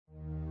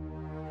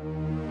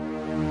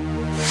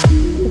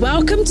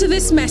Welcome to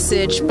this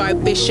message by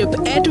Bishop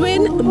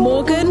Edwin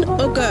Morgan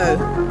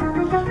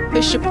Ogo.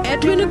 Bishop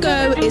Edwin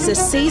Ogo is a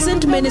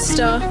seasoned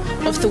minister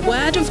of the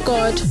Word of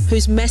God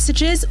whose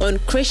messages on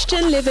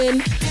Christian living,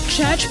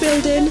 church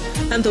building,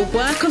 and the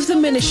work of the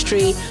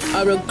ministry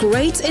are a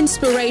great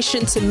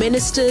inspiration to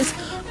ministers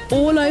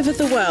all over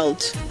the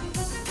world.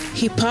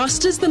 He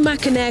pastors the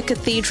Mackinac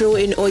Cathedral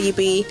in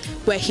Oyibi,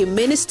 where he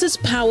ministers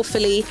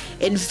powerfully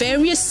in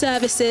various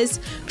services,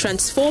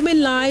 transforming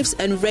lives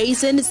and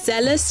raising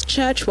zealous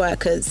church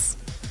workers.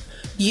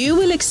 You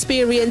will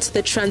experience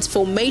the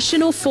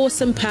transformational force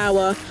and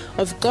power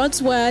of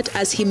God's Word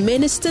as he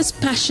ministers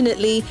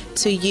passionately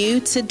to you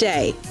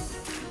today.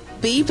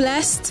 Be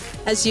blessed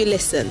as you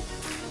listen.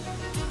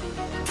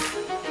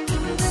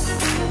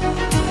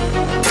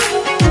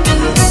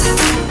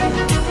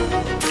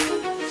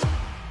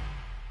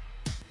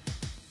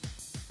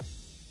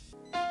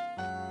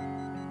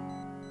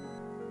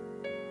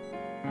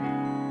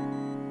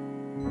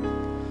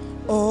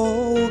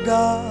 Oh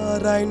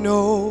God, I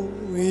know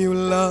you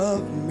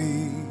love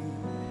me.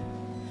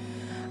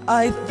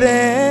 I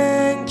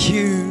thank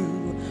you,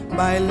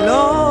 my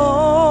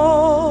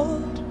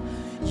Lord.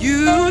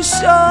 You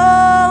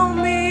show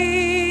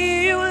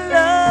me you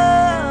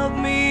love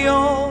me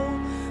all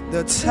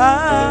the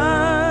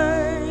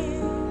time.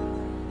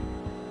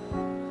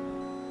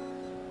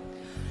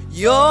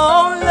 Your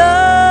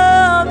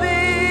love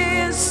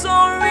is so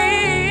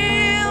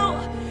real.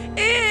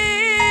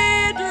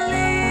 It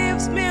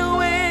leaves me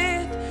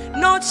with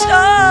no choice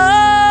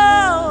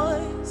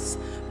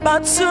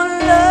but to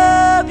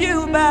love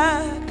you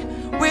back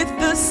with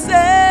the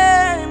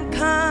same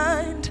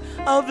kind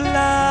of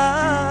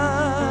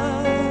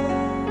love.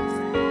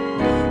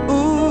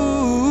 Ooh.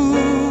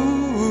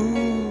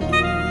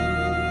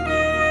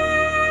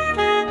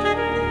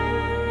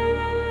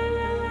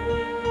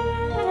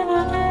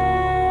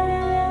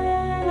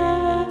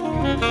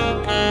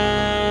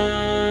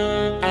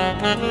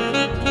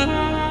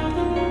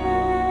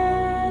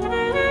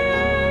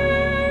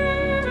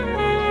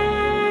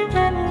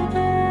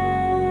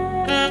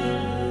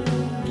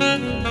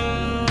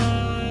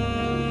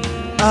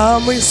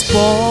 I'm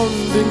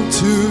responding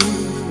to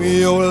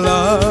your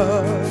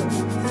love.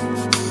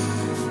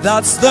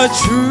 That's the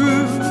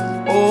truth,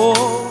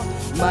 oh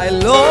my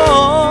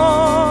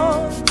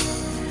Lord.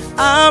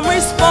 I'm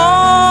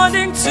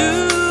responding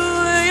to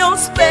your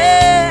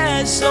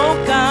special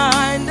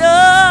kind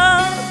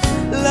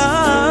of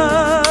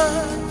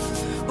love.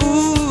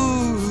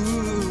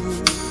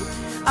 Ooh,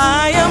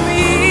 I am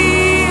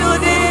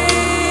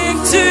yielding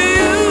to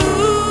you.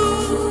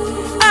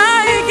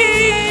 I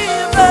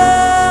give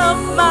up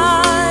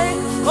my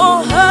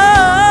whole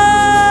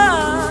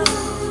heart.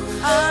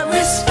 I'm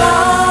responding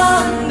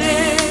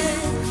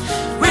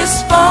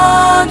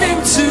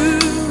to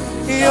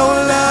your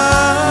love.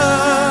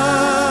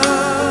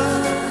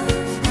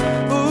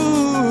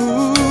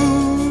 Ooh.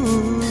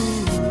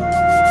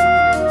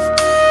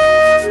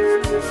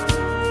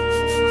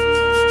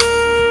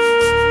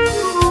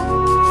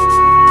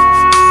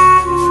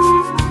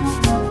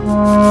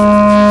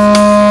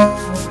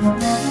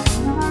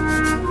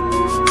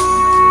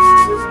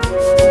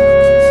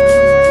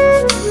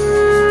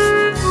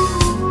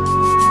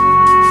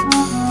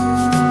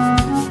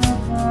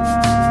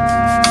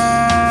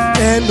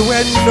 And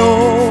when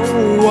no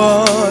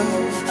one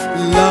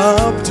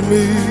loved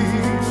me,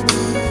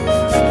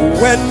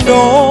 when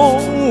no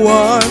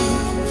one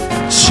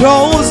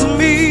chose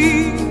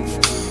me,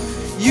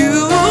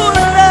 you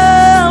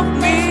loved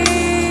me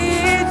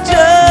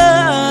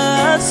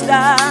just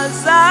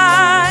as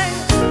I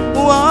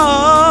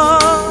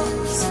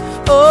was.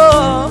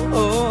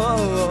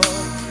 Oh,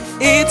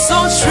 it's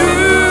so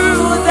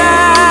true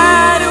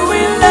that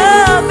we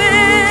love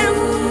him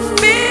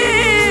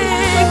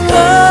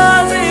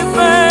because he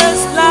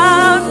first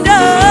loved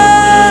us.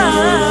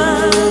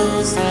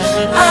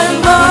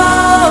 I'm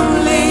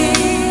only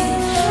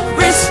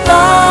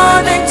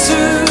responding to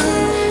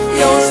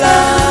your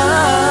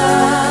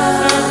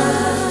love.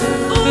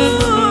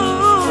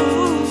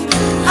 Ooh,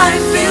 I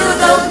feel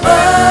the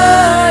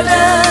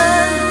burden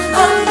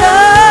of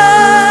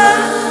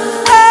love.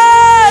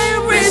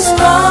 I'm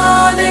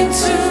responding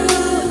to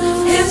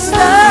his love.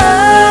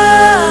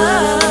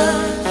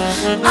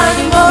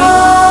 I'm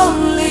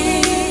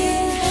only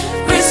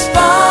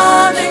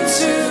responding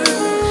to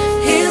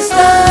his love.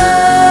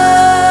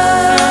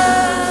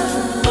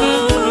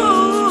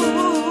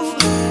 Ooh,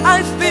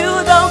 I feel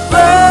the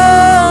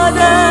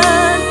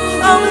burden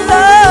of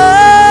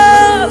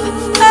love.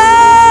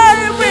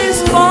 I'm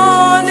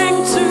responding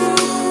to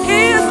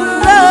his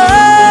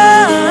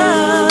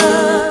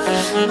love.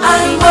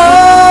 I'm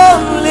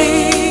only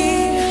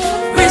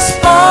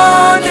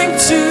responding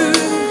to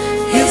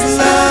his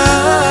love.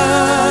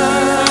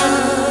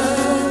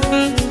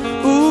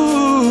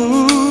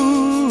 Ooh,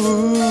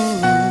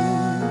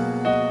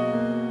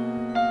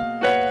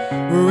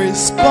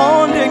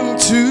 responding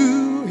to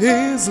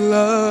his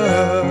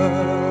love.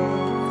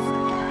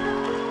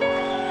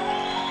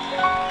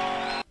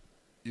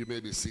 You may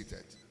be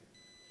seated.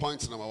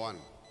 Point number one.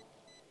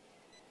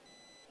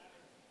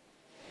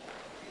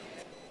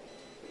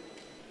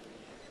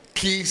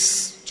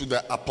 keys to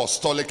the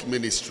apostolic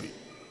ministry.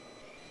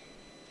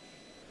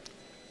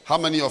 How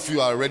many of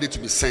you are ready to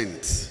be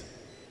sent?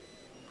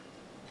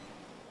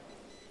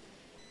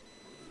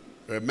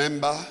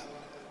 Remember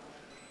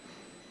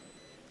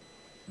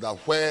that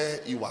where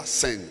you are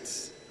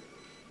sent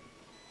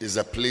is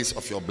a place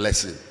of your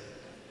blessing.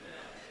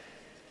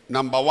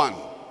 Number one,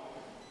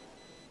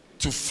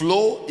 to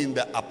flow in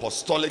the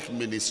apostolic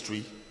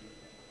ministry,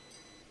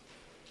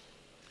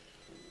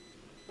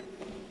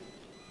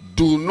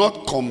 do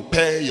not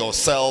compare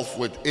yourself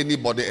with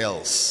anybody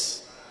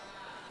else.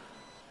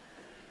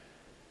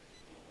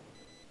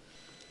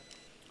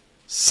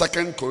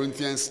 2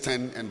 Corinthians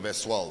 10 and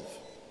verse 12.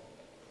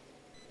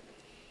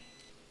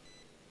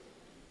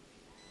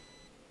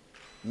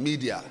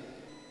 Media.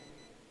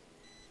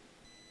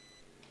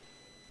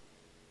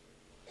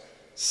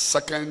 2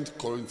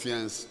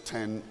 Corinthians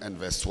 10 and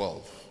verse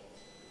 12.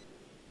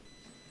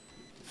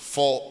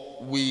 For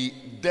we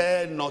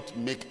dare not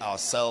make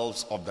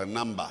ourselves of the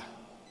number,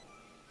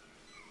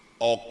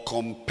 or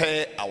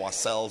compare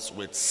ourselves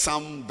with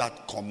some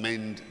that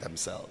commend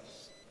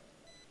themselves.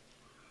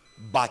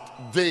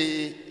 But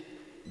they,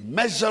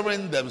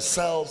 measuring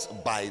themselves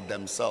by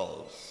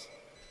themselves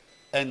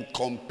and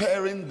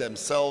comparing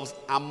themselves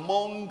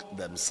among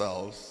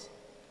themselves,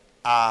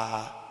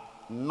 are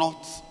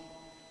not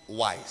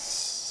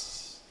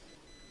wise.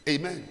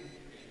 Amen.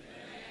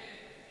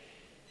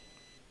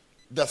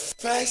 The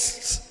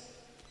first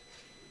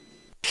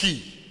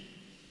key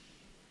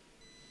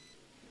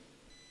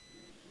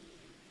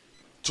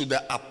to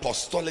the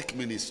apostolic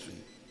ministry,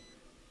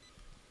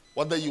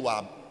 whether you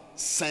are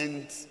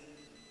sent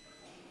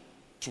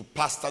to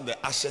pastor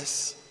the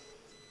ashes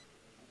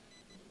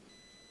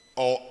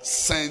or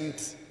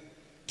sent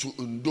to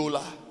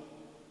Ndola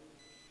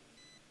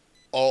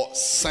or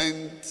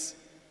sent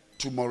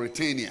to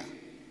Mauritania,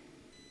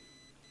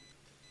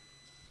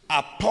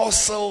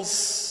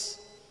 apostles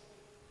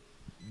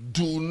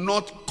do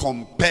not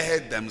compare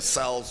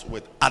themselves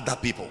with other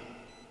people,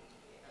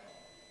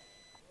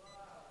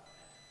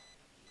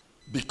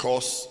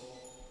 because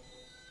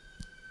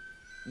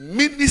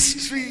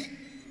ministry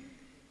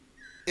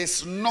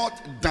is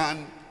not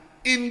done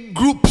in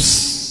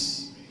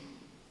groups.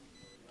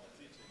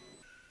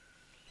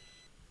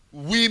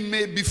 We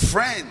may be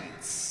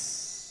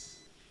friends,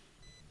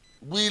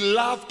 we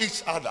love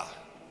each other,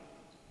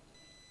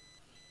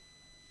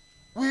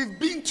 we've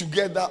been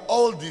together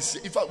all this.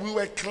 In fact, we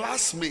were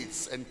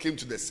classmates and came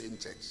to the same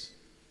church.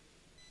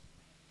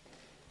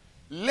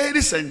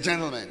 Ladies and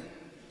gentlemen,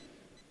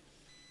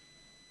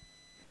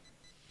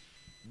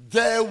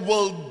 there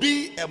will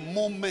be a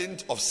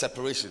moment of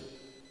separation.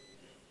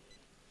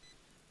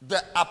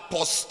 The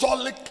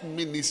apostolic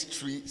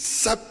ministry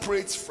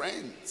separates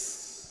friends.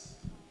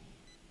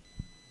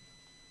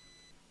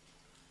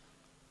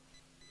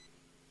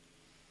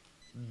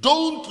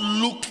 Don't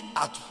look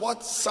at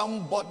what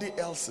somebody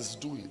else is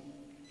doing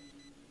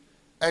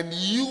and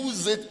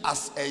use it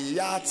as a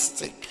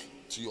yardstick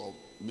to your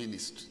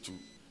ministry, to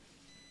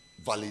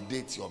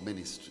validate your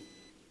ministry.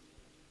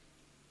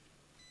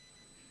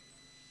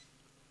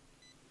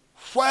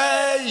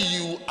 Where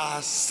you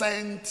are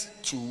sent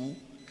to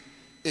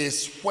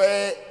is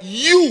where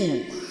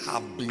you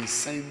have been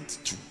sent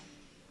to.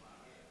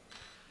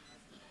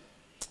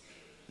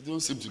 You don't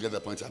seem to get the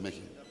point I'm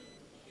making.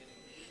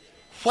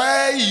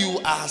 Where you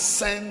are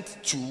sent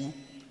to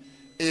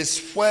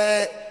is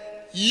where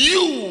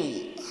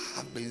you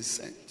have been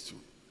sent to.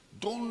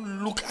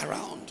 Don't look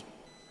around.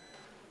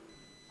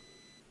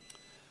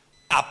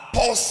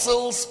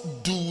 Apostles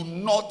do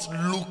not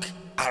look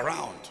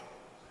around.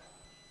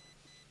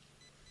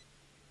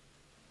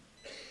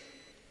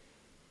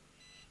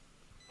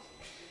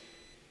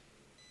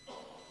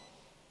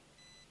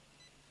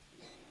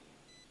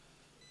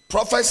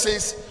 Prophet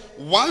says,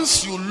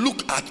 once you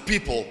look at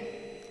people,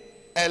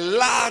 a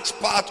large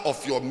part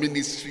of your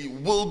ministry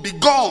will be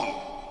gone.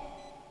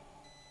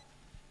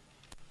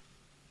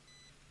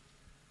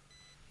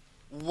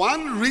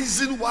 One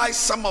reason why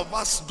some of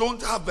us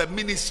don't have a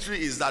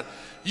ministry is that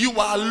you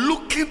are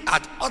looking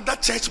at other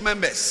church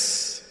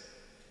members.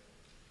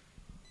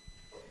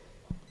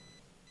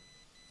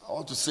 I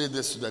want to say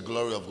this to the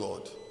glory of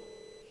God.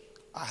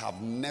 I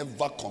have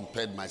never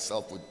compared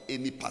myself with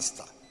any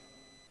pastor,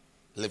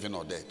 living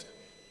or dead.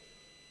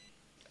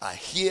 I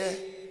hear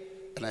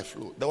and I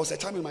flow. There was a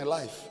time in my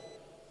life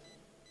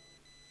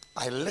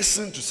I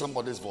listened to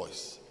somebody's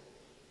voice.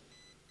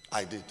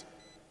 I did.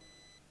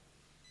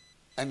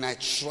 And I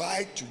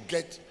tried to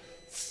get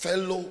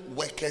fellow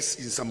workers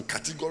in some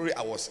category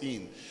I was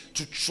in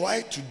to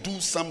try to do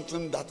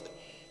something that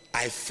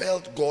I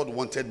felt God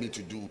wanted me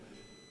to do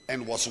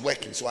and was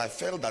working. So I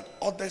felt that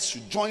others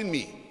should join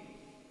me.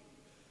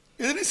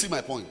 You didn't see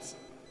my point.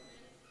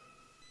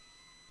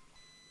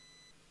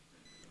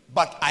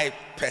 But I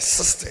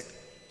persisted.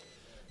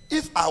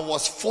 If I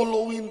was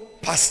following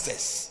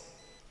pastors,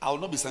 I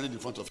would not be standing in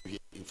front of you here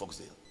in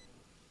Foxdale.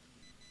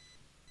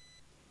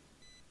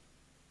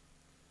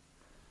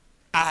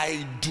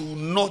 I do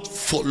not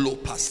follow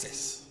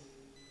pastors.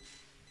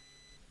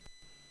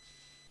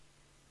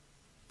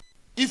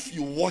 if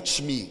you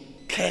watch me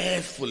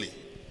carefully,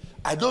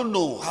 I don't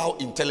know how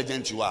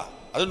intelligent you are.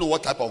 I don't know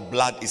what type of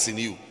blood is in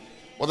you,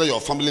 whether your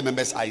family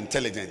members are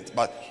intelligent.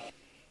 But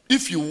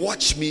if you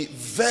watch me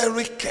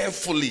very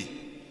carefully,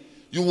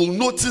 you will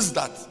notice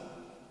that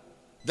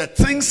the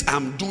things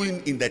I'm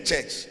doing in the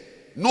church,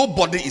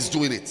 nobody is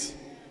doing it.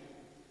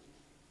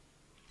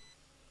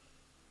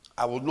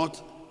 I will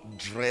not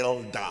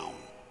drill down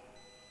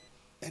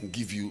and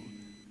give you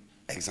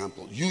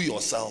example. You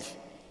yourself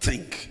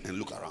think and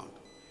look around.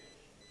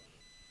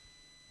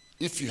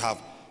 If you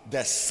have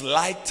the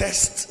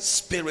slightest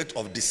spirit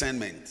of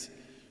discernment,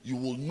 you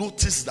will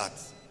notice that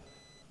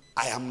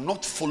I am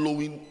not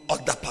following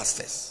other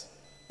pastors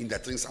in the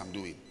things I'm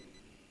doing.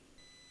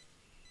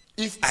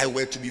 If I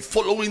were to be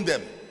following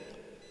them,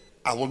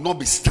 I will not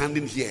be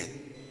standing here.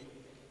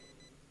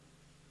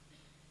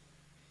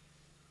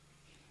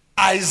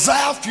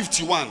 Isaiah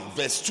 51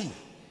 verse 2.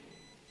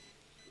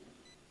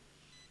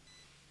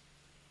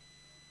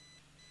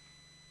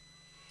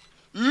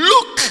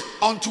 Look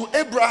unto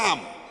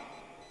Abraham,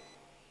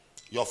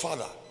 your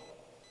father.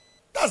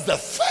 That's the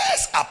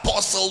first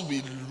apostle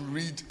we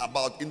read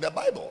about in the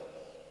Bible.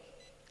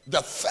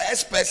 The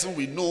first person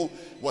we know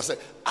was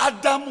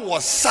Adam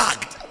was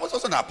sacked. He was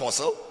also an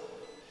apostle.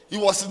 He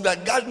was in the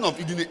Garden of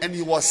Eden and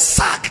he was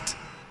sacked.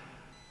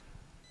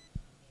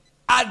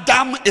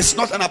 Adam is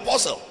not an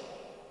apostle.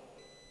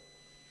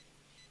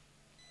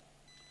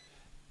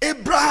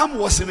 Abraham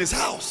was in his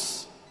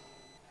house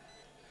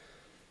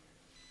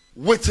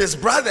with his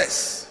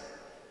brothers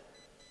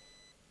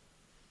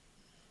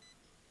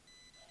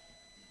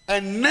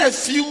and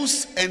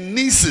nephews and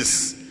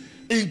nieces,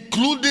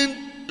 including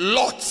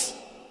Lot,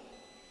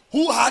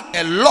 who had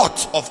a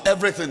lot of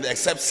everything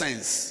except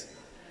sense.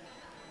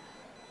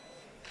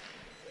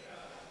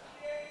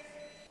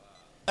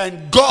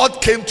 And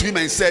God came to him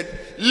and said,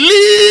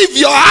 leave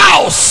your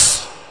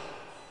house. I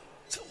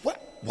said,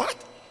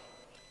 what?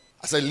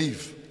 I said,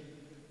 leave.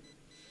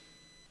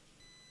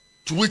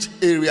 To which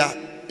area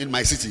in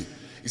my city?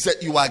 He said,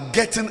 you are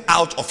getting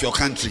out of your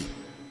country.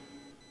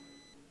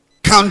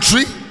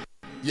 Country?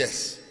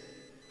 Yes.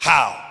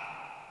 How?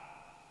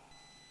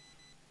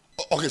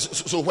 Okay,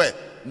 so where?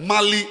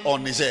 Mali or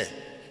Niger?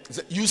 He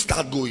said, you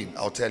start going,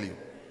 I'll tell you.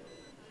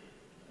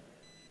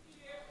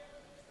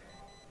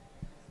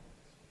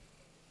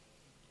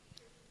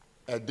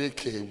 A day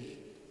came,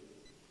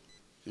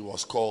 he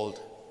was called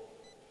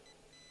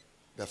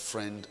the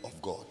friend of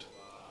God.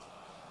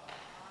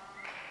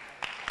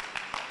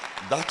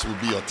 That will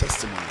be your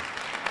testimony.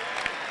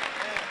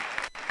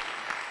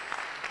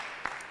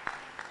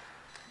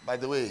 By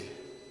the way,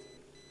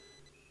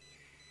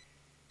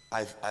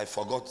 I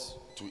forgot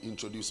to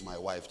introduce my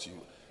wife to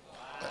you.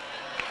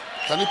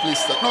 Can you please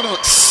start?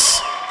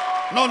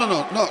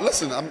 No.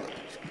 Listen,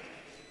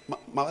 my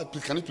wife,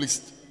 please, can you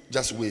please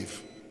just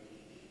wave?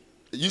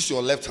 Use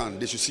your left hand.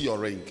 They should see your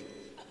ring.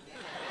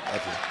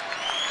 Okay.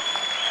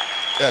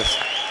 Yes.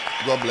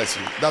 God bless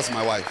you. That's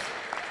my wife.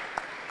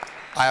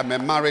 I am a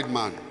married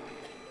man.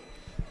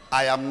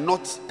 I am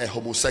not a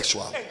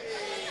homosexual.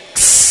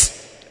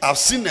 I've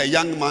seen a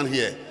young man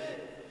here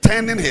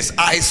turning his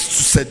eyes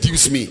to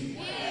seduce me.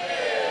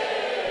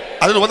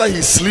 I don't know whether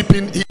he's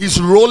sleeping. He is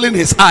rolling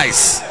his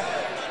eyes.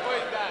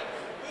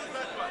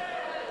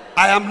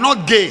 I am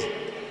not gay.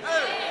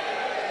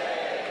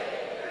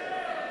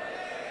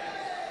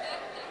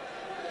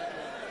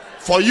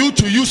 For you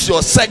to use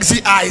your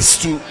sexy eyes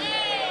to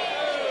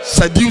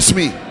seduce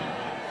me.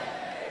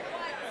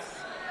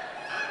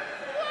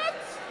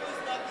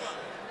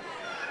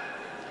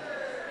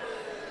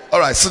 All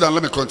right, sit down.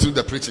 Let me continue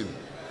the preaching.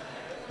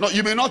 No,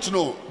 you may not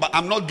know, but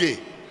I'm not gay.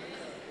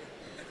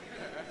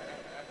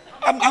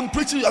 I'm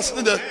preaching. You are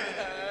sitting there.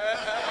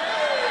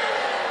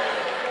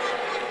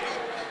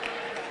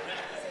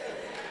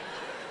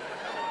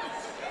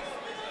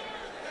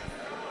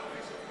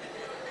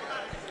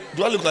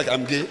 Do I look like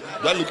I'm gay?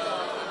 Do I look?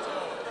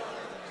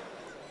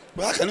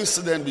 But how can you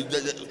sit there and be?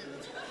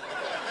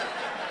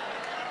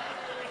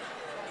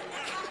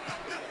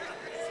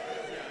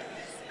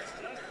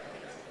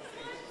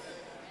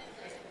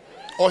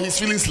 Or he's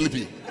feeling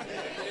sleepy.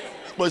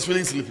 But he's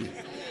feeling sleepy.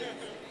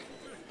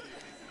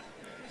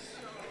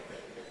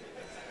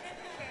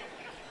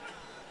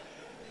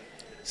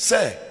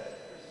 Sir,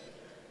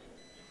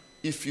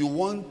 if you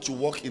want to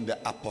walk in the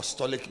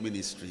apostolic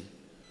ministry,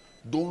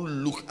 don't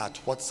look at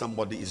what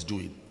somebody is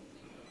doing.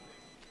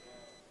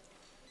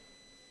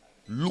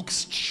 Look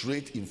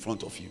straight in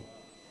front of you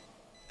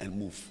and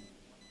move.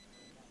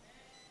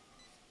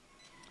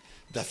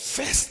 The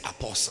first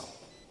apostle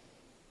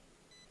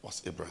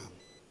was Abraham.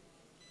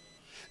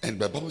 And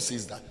the Bible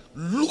says that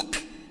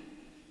look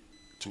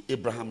to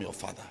Abraham your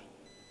father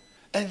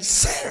and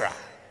Sarah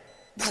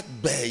that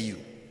bare you.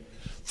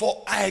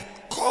 For I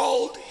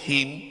called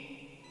him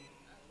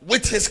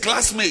with his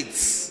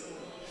classmates.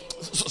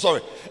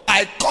 Sorry,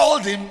 I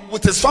called him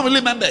with his family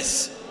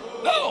members.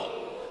 No,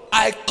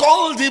 I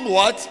called him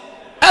what?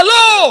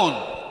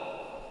 Alone.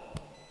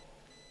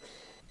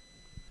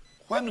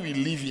 When we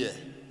live here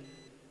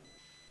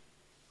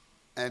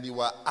and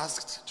you are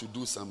asked to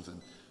do something,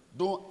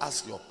 Don't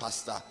ask your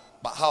pastor,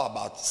 but how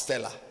about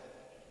Stella?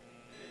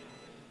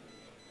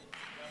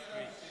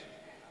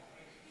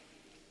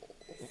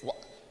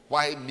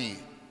 Why me?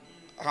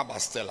 How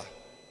about Stella?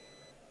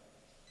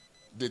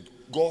 Did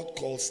God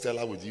call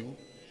Stella with you?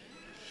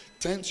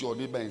 Turn to your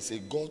neighbor and say,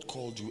 God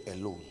called you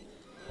alone.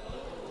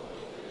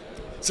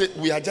 Say,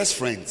 we are just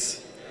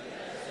friends,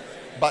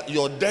 but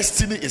your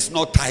destiny is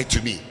not tied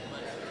to me.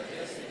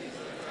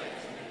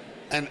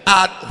 And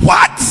add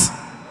what?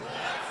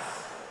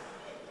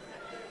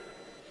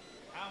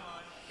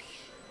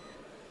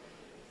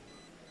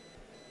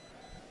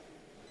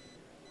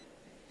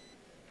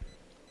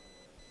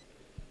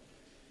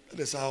 That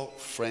is how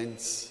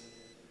friends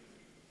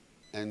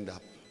end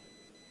up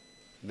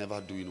never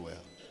doing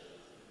well.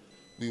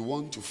 We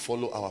want to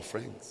follow our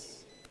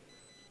friends.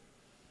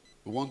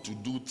 We want to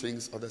do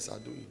things others are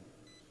doing.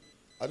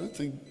 I don't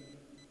think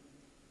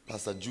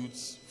Pastor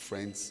Jude's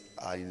friends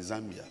are in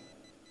Zambia.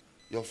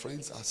 Your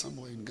friends are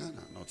somewhere in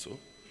Ghana, not so?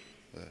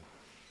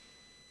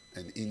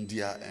 And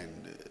India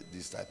and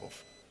this type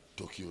of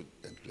Tokyo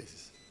and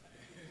places.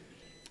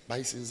 But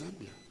he's in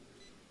Zambia.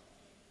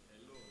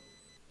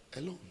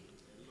 Alone.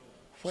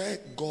 Where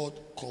God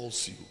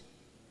calls you,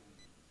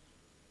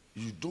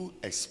 you don't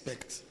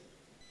expect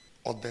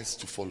others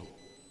to follow.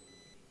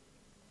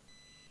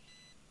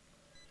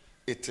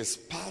 It is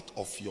part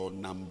of your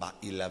number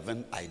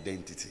 11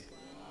 identity.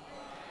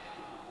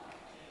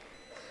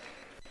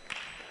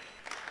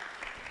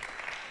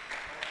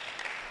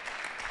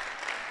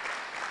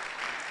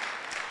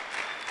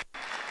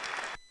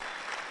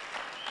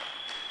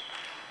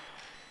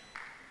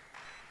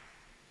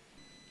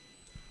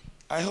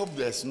 I hope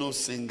there's no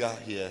singer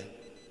here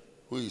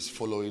who is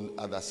following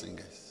other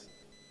singers.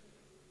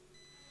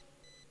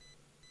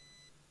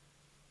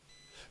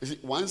 You see,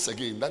 once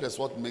again, that is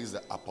what makes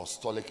the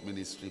apostolic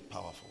ministry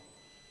powerful,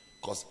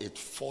 because it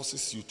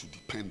forces you to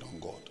depend on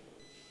God.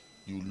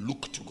 You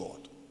look to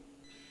God.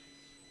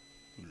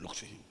 You look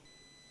to Him.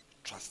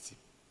 Trust Him.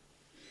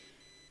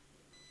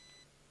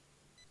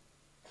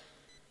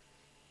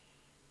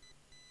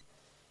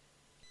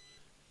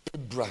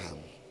 Abraham,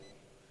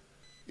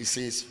 he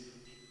says,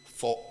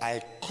 for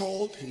I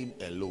called him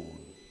alone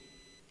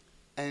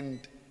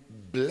and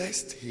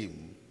blessed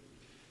him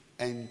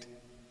and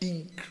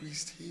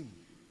increased him.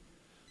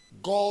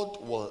 God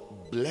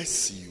will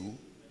bless you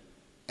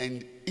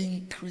and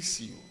increase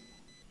you.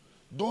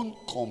 Don't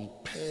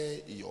compare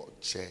your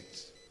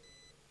church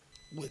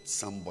with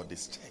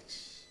somebody's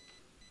church.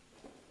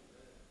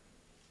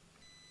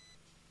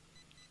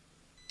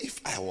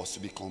 If I was to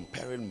be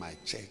comparing my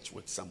church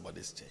with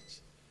somebody's church,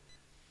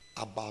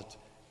 about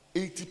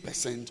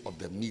 80% of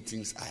the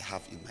meetings I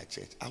have in my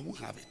church, I won't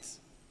have it.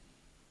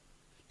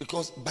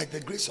 Because by the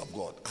grace of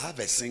God, I have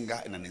a singer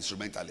and an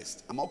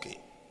instrumentalist. I'm okay.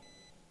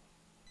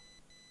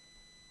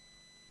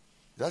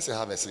 Did I say I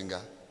have a singer?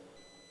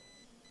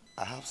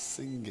 I have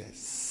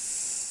singers.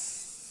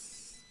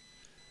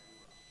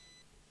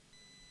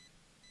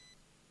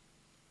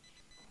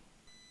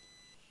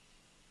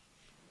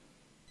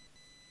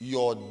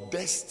 Your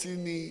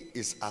destiny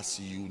is as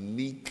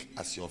unique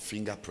as your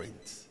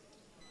fingerprint.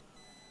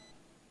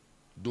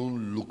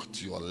 Don't look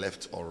to your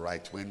left or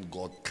right when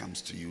God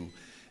comes to you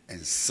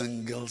and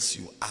singles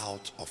you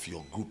out of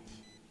your group.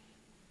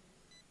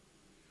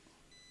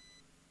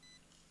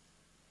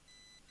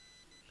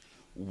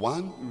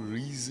 One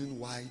reason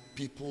why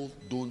people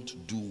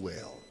don't do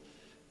well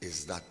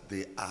is that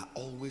they are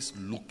always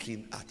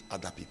looking at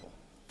other people.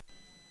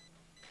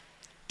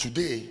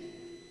 Today,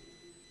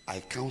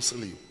 I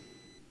counsel you.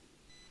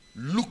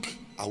 Look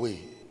away.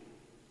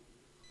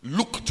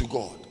 Look to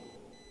God.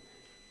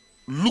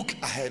 Look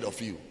ahead of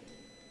you.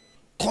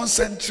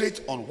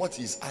 Concentrate on what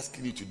He's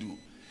asking you to do.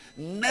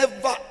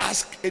 Never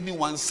ask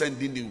anyone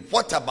sending you,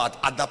 what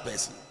about other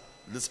person?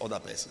 This other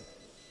person.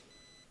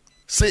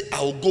 Say,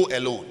 I will go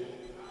alone.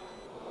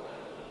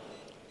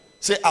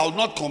 Say, I will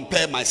not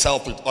compare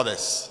myself with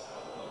others.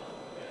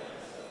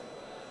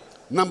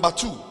 Number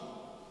 2,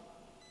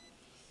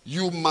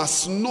 you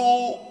must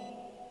know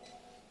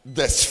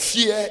the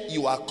sphere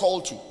you are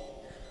called to.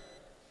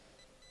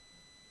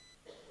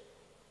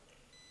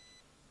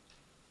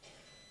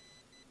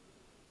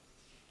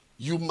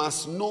 You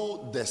must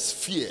know the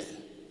sphere.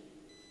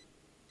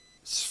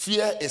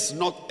 Sphere is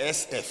not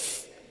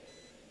SF.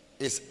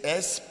 It's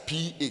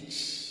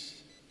SPH.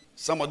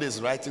 Somebody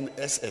is writing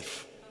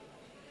SF.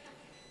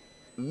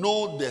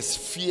 Know the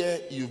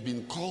sphere you've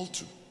been called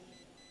to.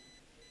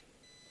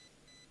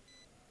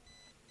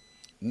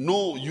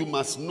 No, you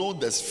must know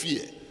the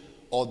sphere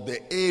or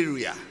the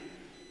area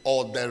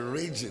or the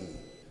region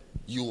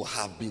you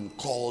have been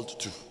called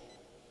to.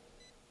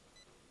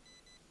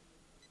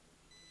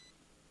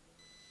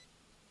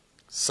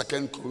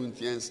 2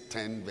 Corinthians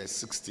 10 verse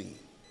 16.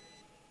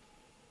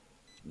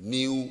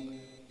 New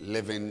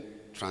Living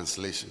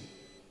Translation.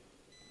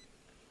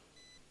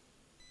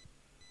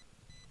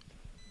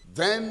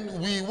 Then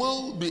we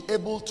will be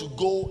able to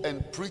go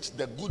and preach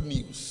the good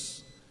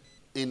news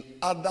in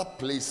other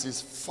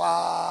places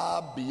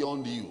far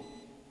beyond you,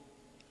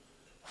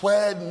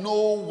 where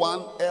no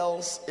one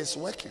else is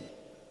working.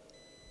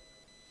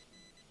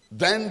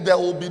 Then there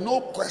will be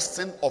no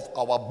question of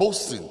our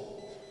boasting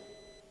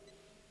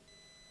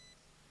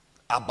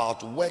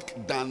about work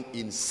done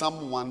in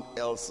someone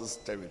else's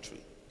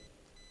territory.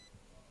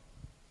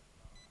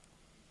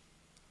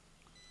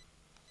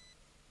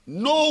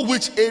 Know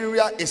which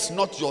area is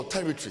not your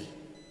territory.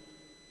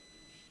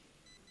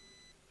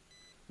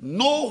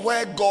 Know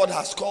where God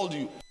has called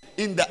you.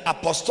 In the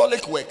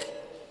apostolic work,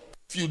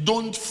 if you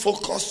don't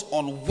focus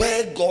on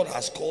where God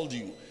has called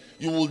you,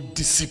 you will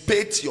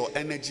dissipate your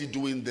energy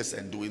doing this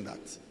and doing that.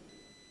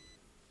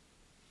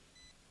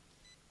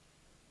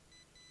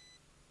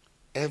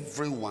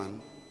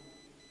 Everyone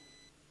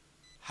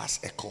has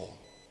a call.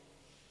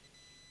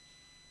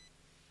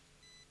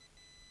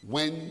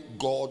 When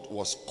God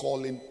was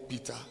calling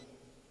Peter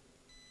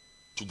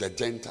to the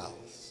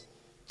Gentiles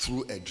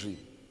through a dream,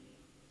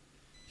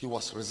 he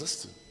was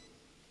resisting.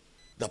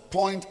 The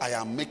point I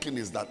am making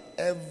is that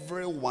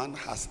everyone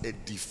has a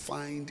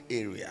defined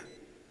area.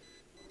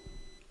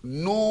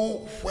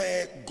 Know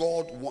where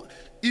God wants.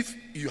 If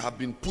you have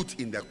been put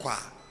in the choir,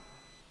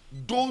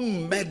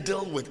 don't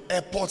meddle with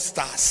airport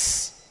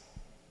stars.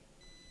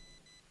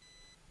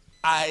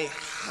 I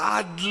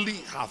hardly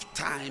have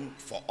time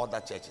for other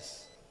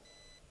churches.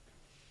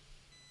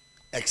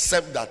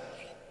 Except that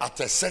at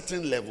a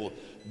certain level,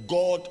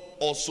 God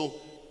also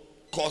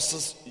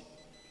causes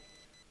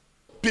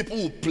people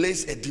who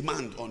place a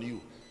demand on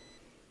you.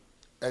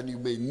 And you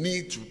may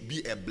need to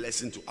be a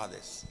blessing to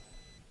others.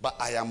 But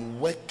I am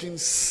working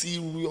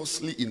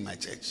seriously in my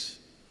church.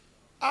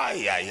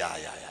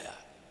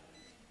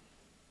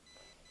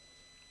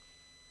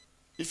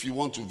 If you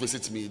want to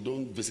visit me,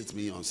 don't visit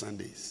me on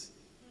Sundays.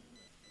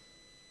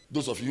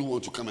 Those of you who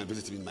want to come and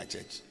visit me in my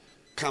church,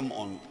 come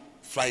on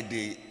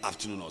Friday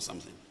afternoon or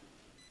something.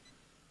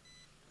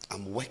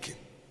 I'm working.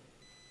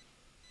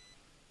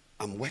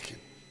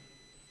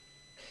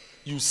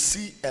 You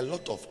see a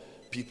lot of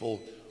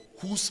people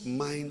whose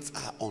minds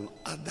are on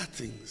other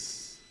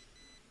things.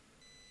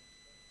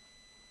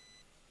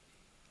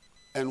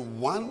 And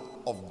one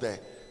of the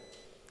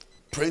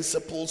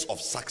principles of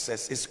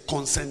success is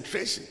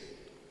concentration.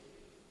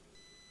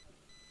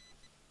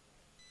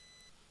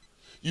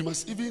 You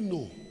must even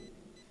know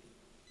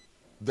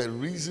the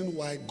reason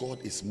why God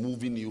is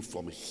moving you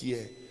from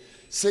here.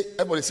 Say,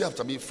 everybody say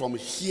after me, from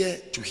here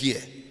to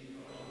here.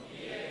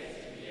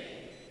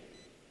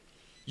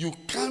 You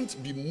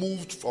can't be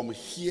moved from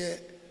here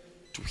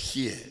to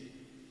here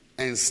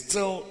and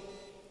still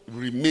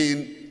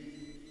remain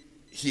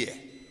here.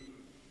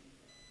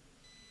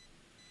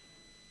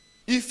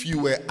 If you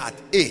were at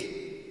A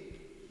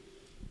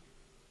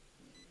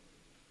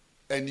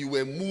and you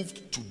were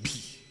moved to B,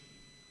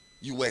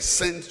 you were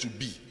sent to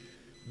B,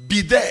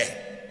 be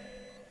there.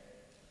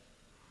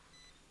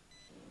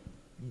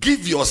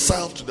 Give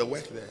yourself to the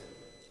work there.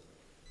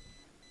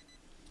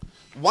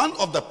 One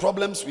of the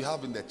problems we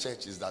have in the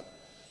church is that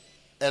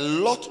a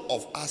lot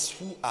of us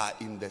who are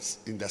in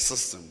the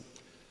system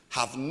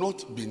have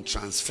not been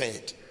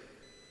transferred.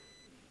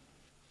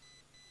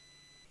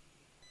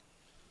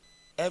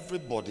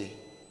 Everybody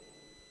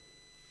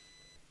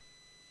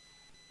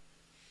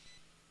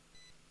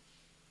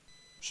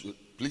should,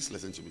 please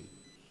listen to me.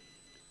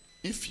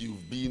 If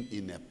you've been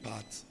in a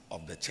part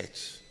of the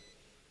church,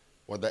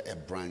 whether a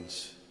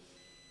branch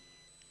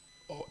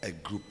or a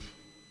group,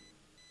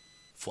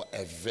 for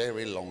a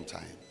very long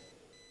time,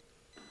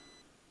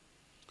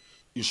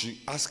 you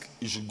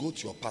should go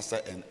to your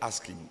pastor and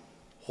ask him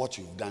what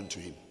you've done to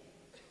him.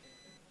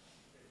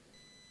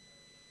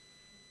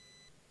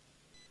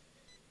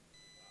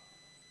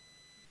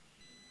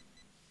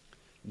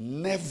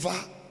 Never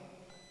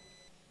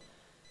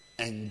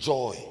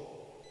enjoy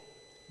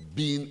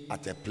being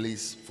at a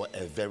place for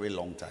a very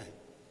long time.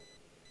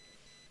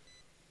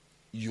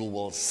 You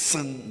will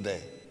sin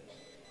there.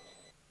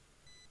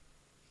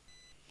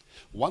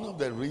 One of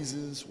the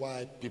reasons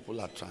why people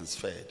are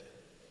transferred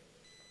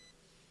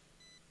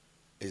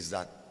is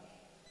that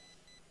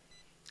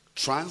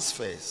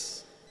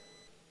transfers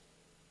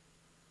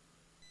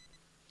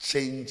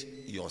change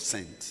your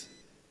scent.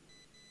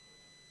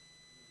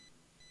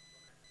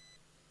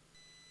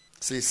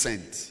 Say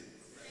scent.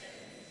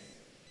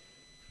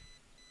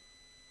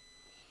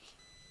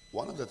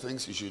 One of the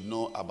things you should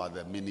know about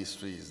the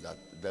ministry is that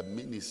the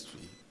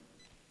ministry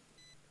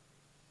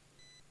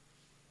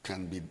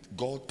can be,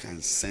 God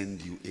can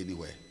send you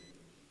anywhere.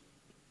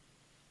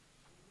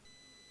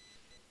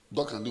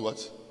 God can do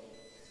what?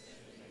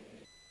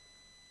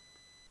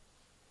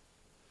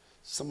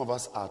 Some of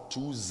us are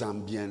too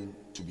Zambian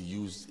to be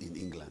used in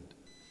England.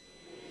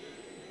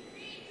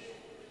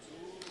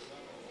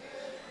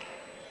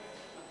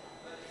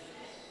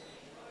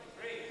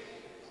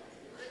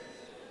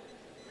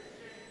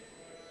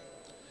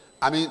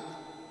 I mean,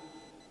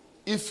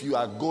 if you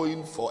are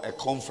going for a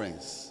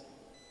conference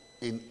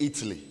in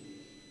Italy,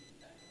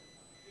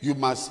 you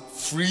must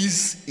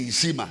freeze in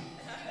Shima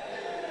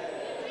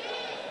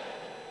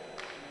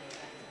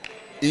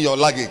in your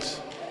luggage.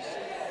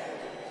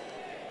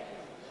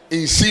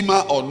 In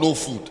Shima or no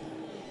food.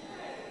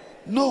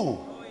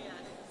 No.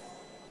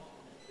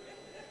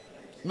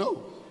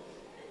 No.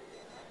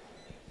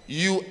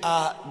 You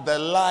are the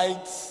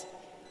light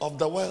of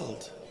the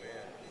world.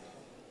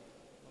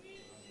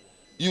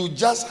 You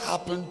just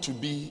happen to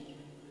be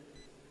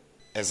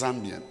a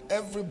Zambian.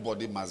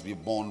 Everybody must be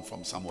born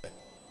from somewhere,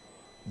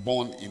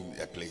 born in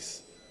a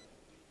place.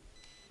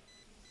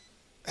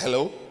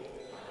 Hello?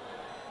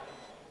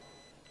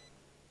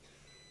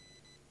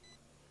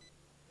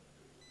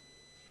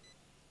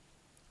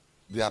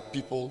 There are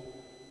people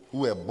who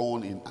were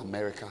born in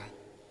America,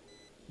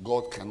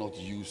 God cannot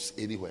use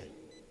anywhere.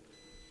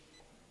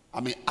 I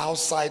mean,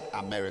 outside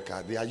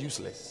America, they are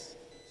useless.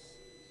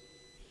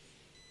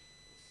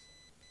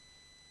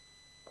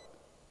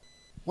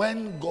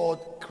 When God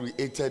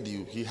created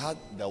you, He had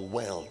the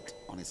world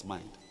on His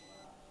mind.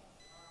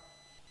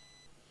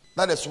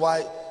 That is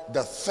why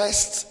the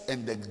first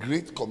and the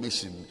great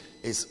commission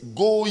is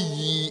go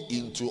ye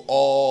into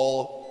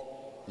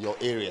all your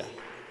area,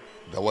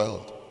 the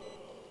world.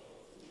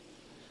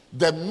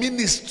 The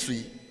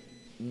ministry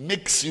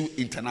makes you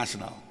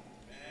international.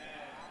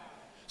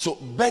 So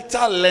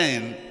better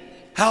learn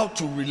how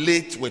to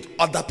relate with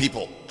other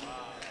people.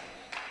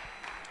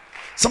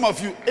 Some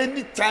of you,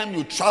 anytime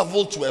you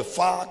travel to a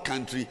far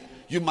country,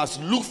 you must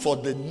look for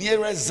the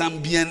nearest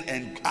Zambian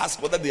and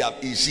ask whether they have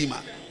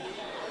Ishima.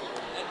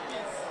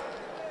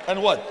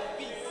 And what?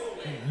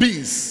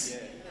 Beans.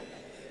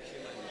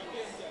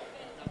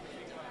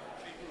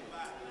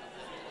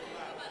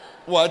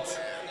 What?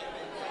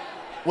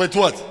 With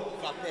what?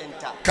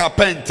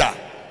 Carpenter.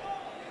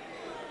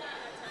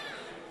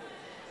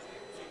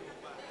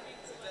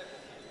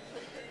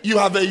 You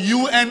have a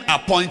UN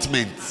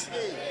appointment.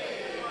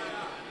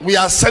 We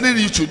are sending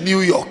you to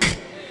New York.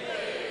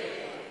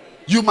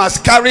 You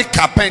must carry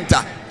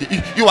carpenter.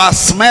 You are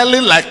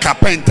smelling like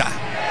carpenter.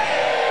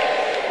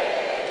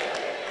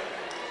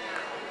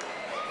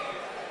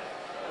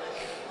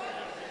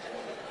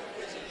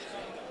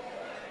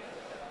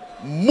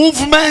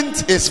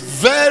 Movement is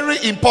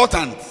very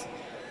important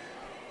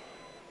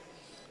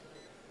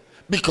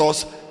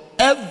because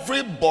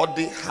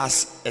everybody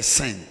has a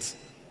scent.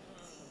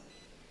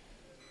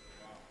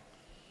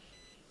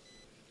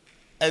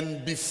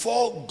 And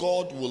before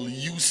God will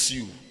use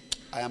you,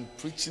 I am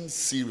preaching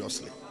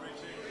seriously.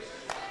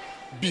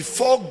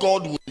 Before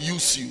God will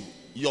use you,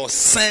 your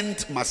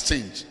scent must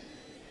change.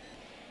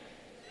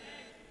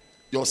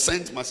 Your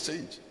scent must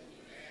change.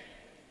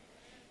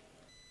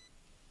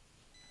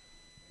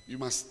 You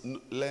must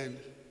learn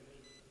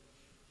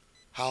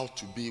how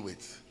to be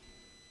with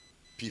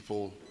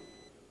people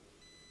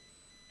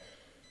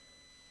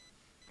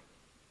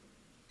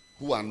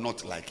who are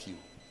not like you,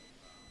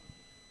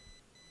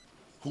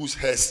 whose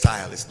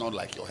hairstyle is not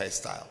like your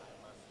hairstyle.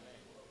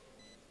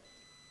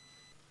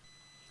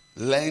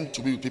 Learn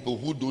to be with people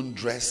who don't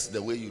dress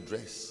the way you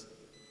dress.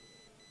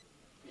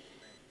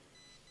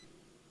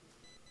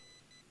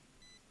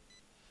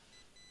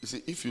 You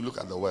see, if you look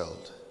at the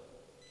world,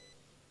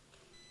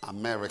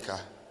 America,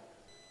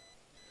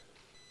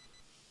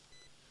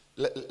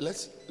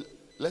 let's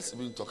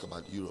even talk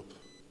about Europe.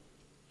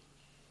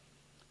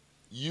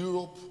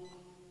 Europe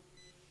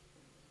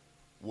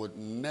would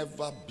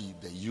never be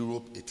the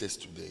Europe it is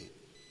today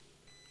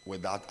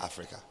without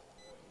Africa.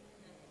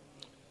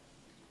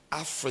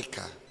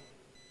 Africa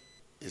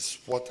is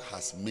what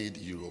has made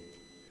Europe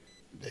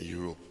the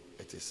Europe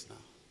it is now.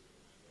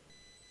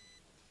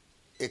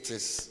 It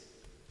is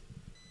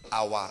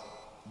our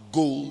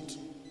gold,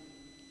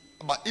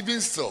 but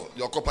even still,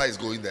 your copper is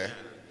going there.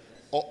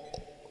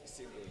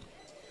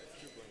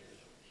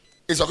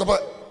 Is your copper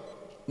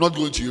not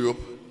going to Europe,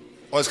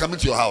 or is coming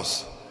to your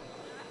house?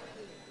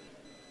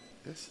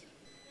 Yes.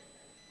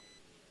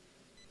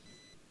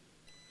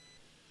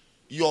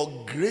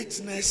 Your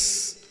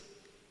greatness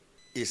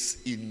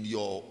is in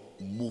your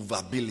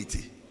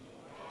movability.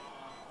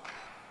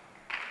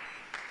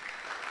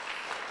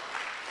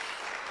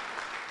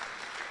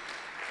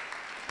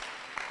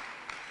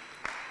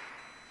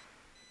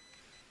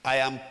 I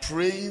am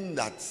praying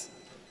that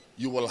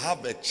you will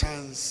have a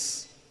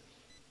chance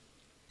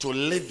to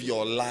live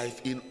your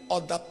life in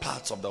other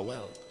parts of the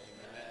world.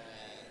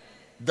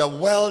 The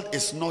world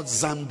is not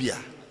Zambia.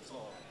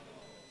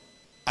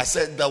 I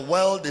said the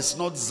world is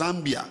not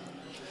Zambia.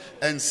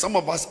 And some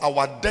of us,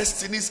 our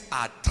destinies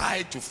are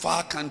tied to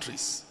far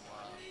countries.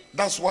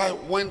 That's why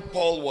when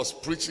Paul was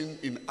preaching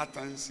in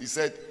Athens, he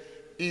said,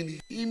 in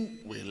him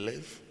we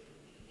live,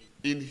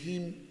 in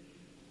him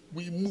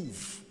we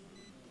move.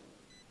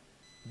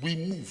 We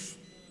move.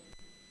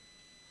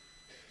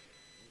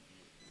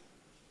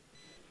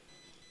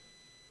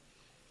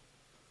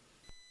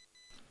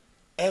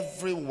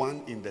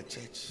 Everyone in the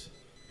church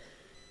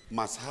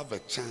must have a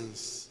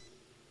chance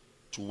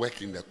to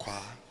work in the choir,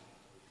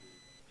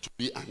 to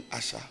be an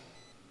usher,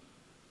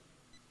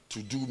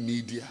 to do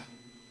media,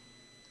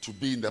 to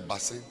be in the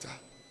bacenta.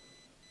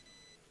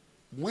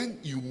 When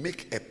you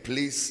make a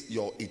place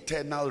your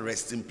eternal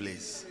resting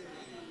place,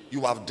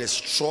 you have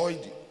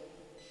destroyed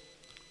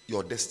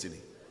your destiny.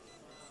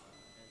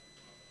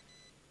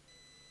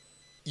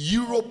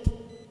 Europe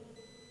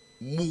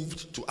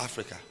moved to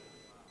Africa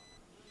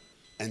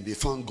and they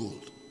found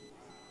gold.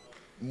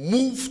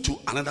 Move to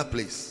another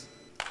place,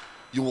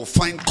 you will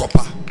find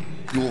copper,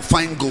 you will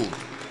find gold.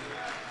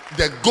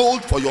 The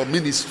gold for your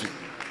ministry.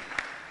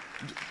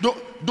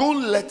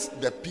 Don't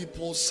let the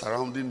people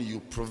surrounding you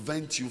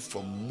prevent you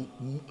from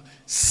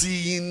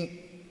seeing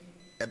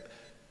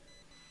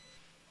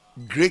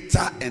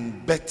greater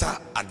and better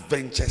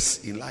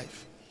adventures in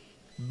life.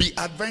 Be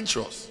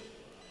adventurous.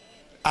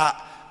 Are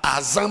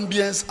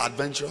Zambians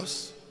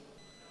adventurous?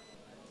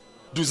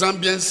 Do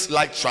Zambians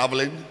like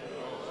traveling?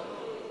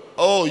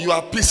 Oh, you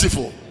are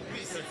peaceful.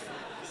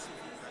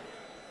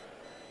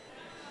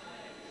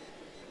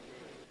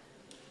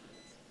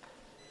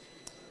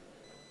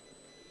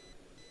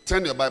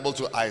 Turn your Bible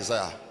to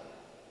Isaiah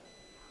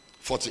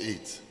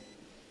 48.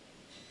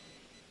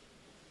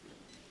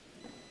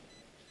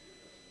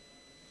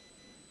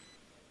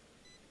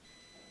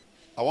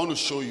 I want to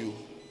show you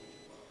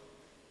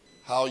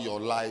how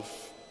your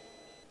life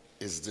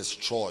is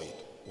destroyed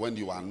when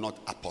you are not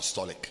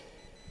apostolic.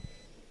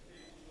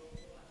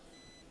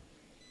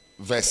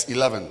 Verse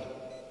 11.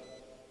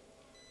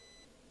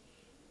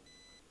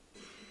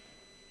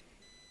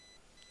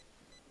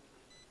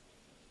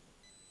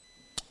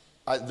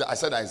 I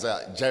said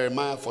Isaiah,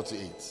 Jeremiah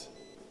 48.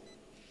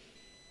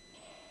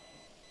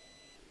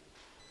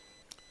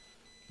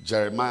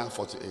 Jeremiah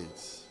 48.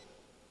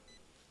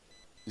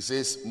 It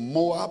says,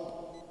 Moab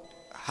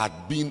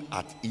had been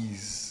at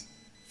ease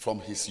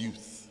from his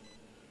youth,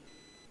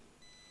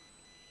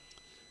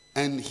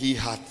 and he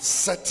had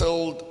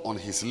settled on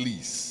his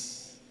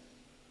lease,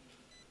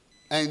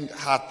 and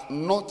had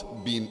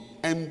not been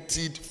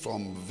emptied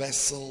from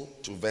vessel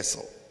to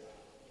vessel.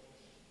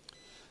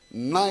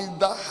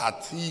 Neither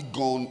had he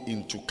gone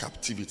into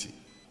captivity.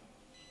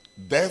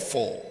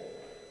 Therefore,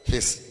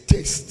 his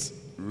taste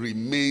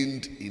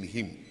remained in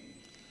him,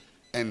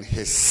 and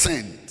his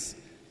scent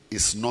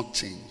is not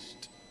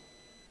changed.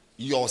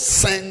 Your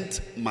scent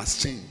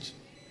must change.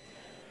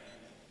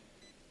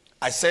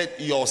 I said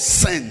your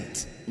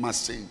scent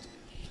must change.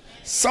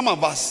 Some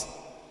of us,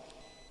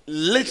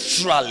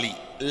 literally,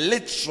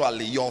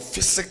 your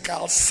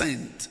physical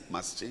scent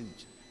must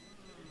change.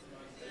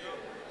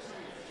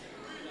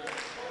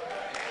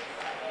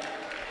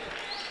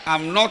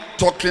 I'm not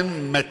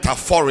talking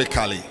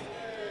metaphorically.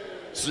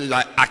 So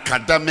like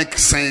academic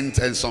scent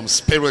and some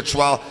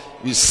spiritual,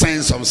 we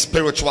sense some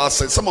spiritual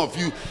scent. Some of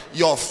you,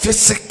 your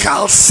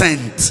physical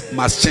scent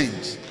must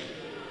change.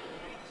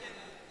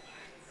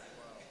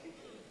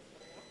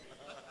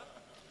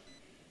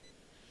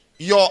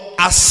 Your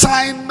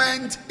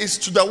assignment is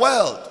to the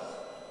world.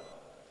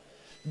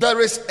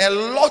 There is a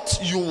lot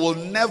you will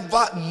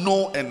never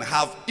know and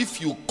have if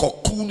you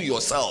cocoon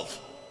yourself.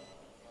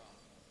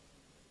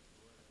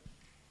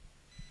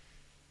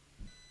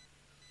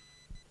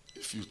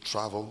 If you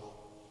travel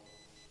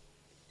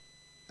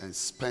and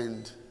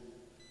spend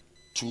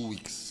 2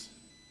 weeks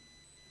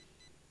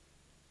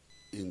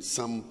in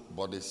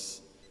somebody's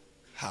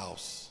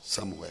house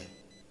somewhere,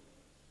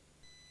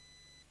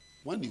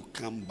 when you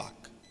come back,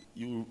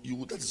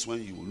 that is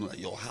when you will know that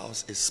your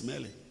house is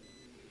smelling.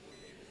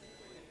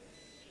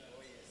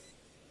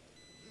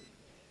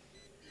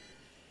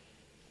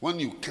 When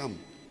you come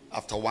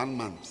after 1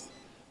 month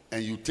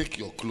and you take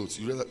your clothes,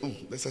 you realize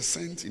there's a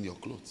scent in your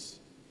clothes.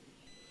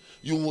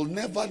 You will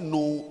never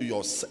know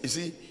yourself. You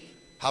see,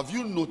 have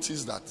you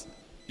noticed that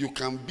you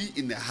can be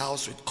in a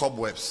house with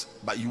cobwebs,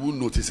 but you won't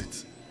notice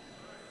it?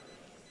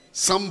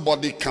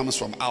 Somebody comes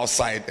from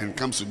outside and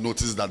comes to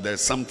notice that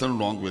there's something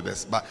wrong with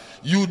this, but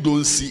you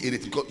don't see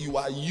anything because you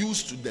are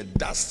used to the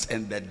dust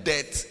and the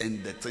dirt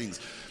and the things.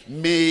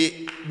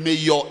 May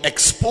your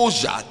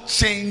exposure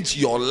change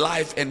your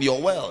life and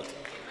your world.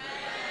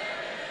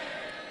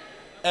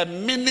 A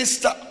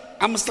minister,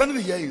 I'm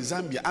standing here in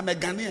Zambia, I'm a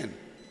Ghanaian.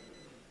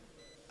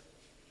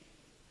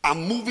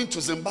 I'm moving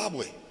to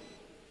Zimbabwe.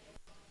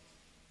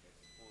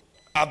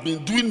 I've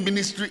been doing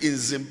ministry in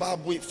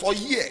Zimbabwe for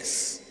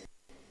years.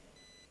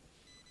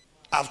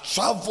 I've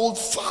traveled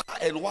far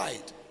and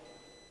wide.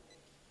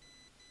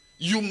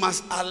 You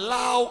must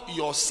allow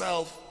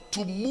yourself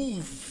to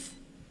move.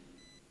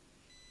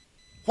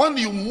 When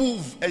you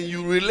move and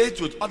you relate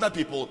with other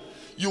people,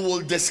 you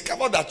will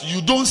discover that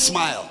you don't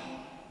smile.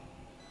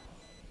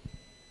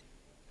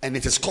 And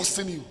it is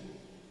costing you.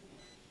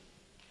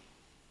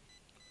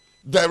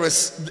 There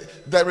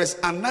is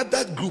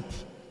another group.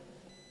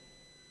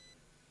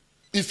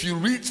 If you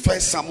read 1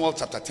 Samuel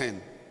chapter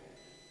 10,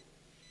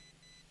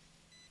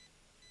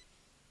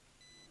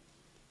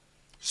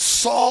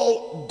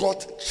 Saul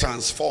got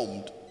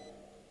transformed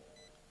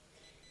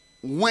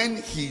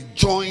when he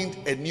joined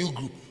a new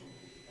group.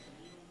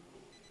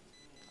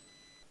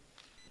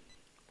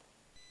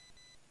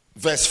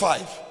 Verse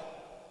 5.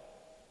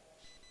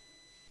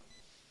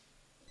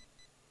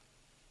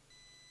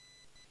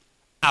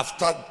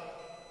 After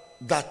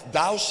that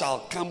thou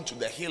shalt come to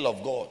the hill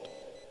of God,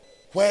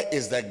 where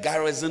is the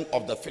garrison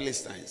of the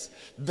Philistines.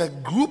 The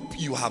group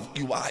you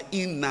are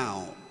in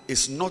now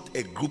is not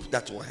a group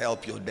that will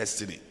help your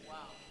destiny. Wow.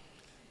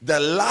 The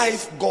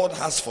life God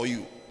has for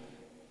you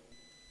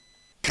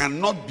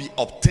cannot be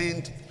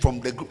obtained from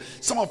the group.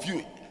 Some of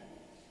you,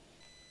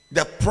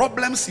 the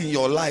problems in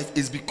your life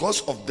is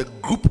because of the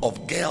group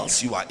of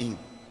girls you are in,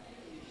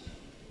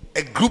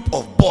 a group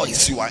of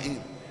boys you are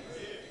in.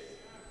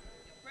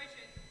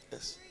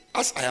 Yes.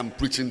 As I am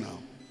preaching now,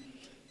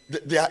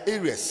 there are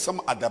areas,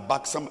 some at the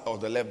back, some on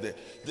the left.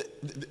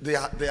 There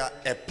are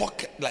a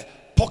pocket,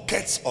 like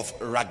pockets of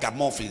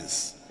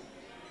ragamuffins.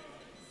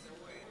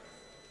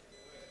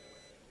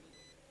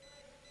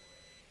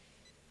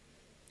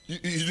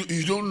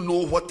 You don't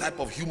know what type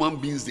of human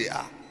beings they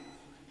are,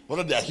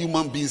 whether they are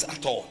human beings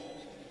at all.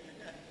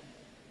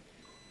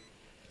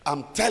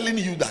 I'm telling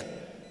you that.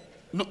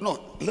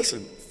 No,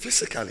 listen,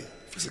 physically.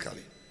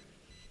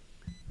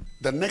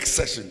 The next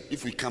session,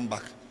 if we come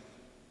back,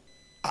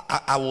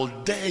 I will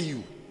dare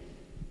you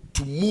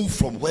to move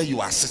from where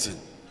you are sitting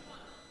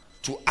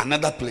to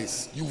another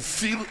place. You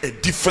feel a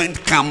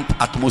different camp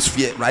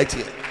atmosphere right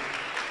here.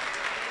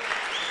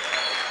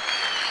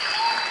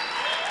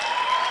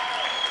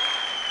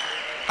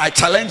 I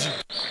challenge you.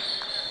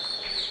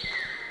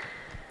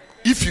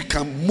 If you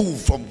can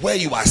move from where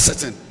you are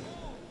sitting,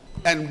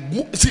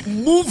 and see,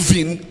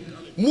 moving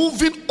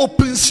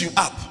opens you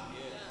up.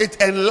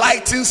 It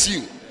enlightens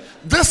you.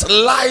 This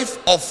life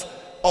of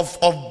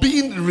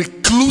being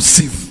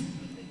reclusive,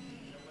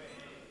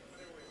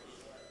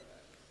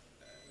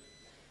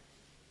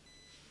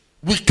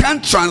 we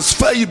can't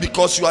transfer you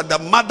because you are the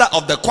mother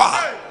of the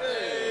choir.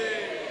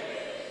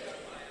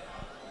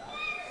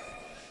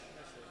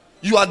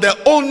 You are the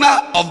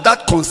owner of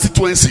that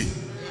constituency.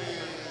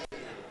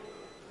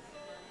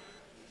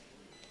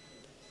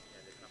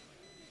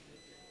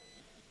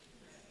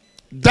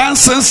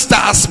 Dancing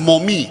Stars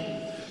mommy.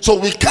 So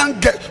we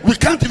can't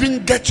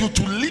even get you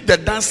to lead the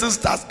Dancing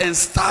Stars and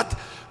start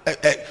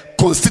a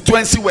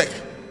constituency work.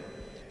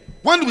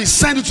 When we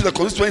send you to the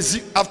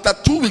constituency, after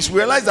 2 weeks, we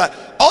realize that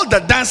all the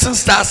Dancing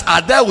Stars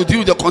are there with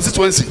you in the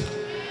constituency.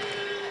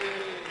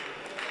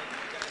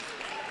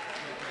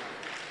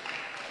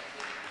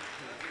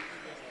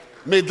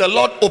 May the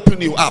Lord open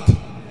you up.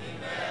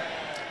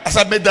 I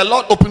said, may the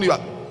Lord open you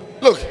up.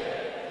 Look,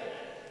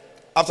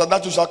 after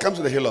that you shall come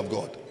to the hill of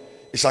God.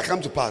 It shall come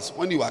to pass,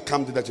 when you are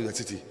come to the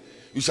city,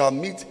 you shall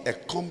meet a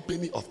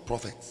company of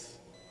prophets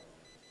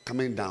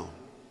coming down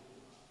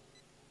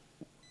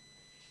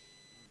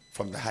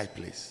from the high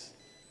place.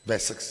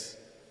 Verse 6.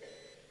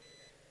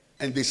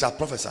 And they shall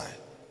prophesy.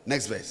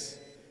 Next verse.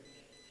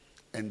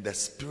 And the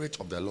Spirit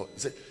of the Lord, he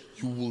said,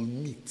 you will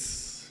meet.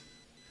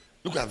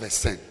 Look at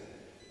verse 10.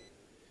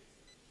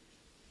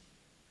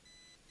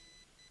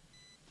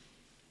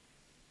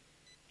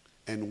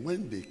 And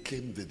when they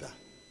came thither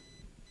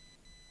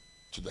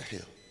to the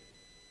hill,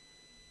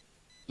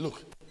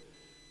 look,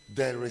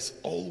 there is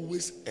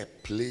always a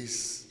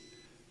place,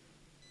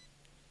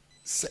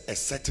 a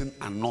certain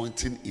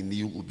anointing in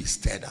you will be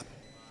stirred up.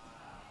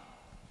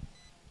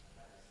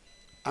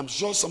 I'm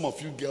sure some of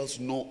you girls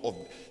know of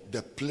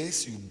the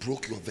place you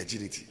broke your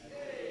virginity.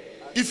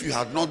 If you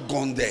had not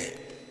gone there,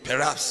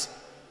 perhaps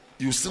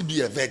you'll still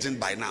be a virgin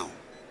by now.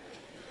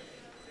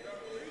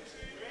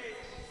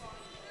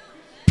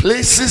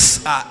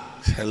 Places are,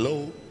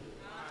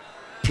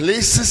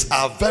 places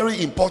are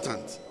very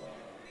important,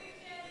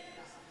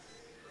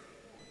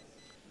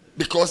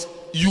 because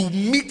you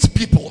meet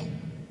people.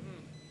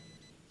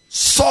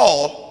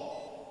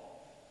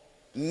 Saul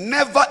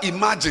never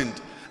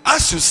imagined,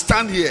 as you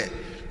stand here,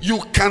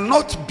 you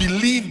cannot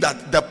believe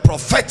that the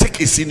prophetic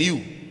is in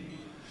you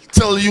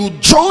till you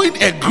join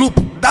a group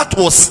that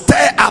will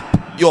stir up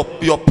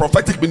your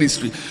prophetic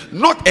ministry,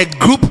 not a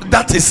group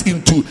that is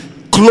into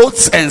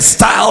clothes and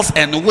styles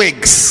and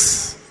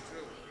wigs.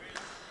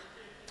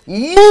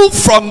 Move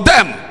from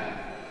them.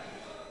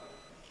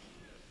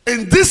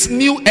 In this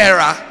new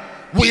era,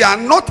 we are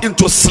not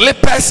into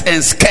slippers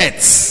and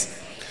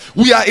skirts.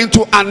 We are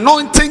into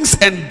anointings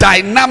and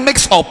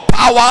dynamics of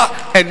power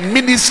and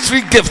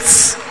ministry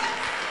gifts.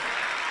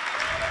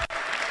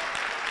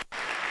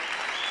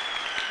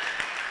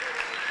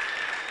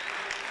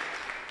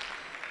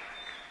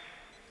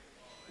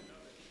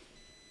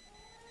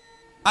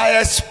 I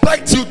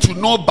expect you to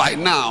know by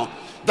now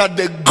that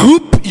the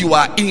group you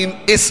are in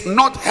is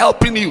not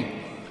helping you.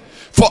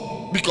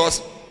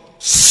 Because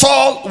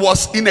Saul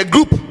was in a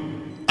group.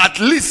 At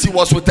least he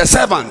was with a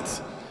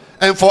servant.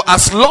 And for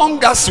as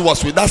long as he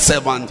was with that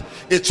servant,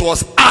 it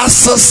was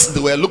asses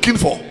they were looking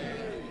for.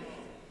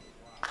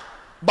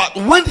 But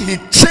when he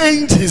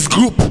changed his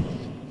group,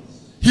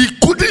 he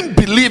couldn't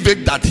believe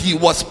it that he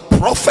was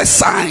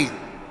prophesying.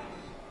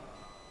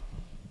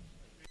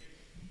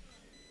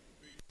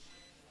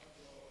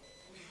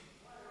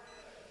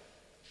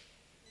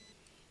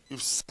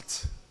 You've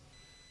sat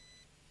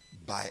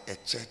by a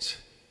church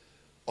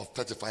of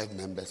 35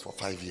 members for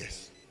 5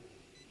 years,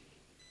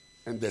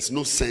 and there's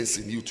no sense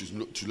in you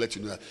to let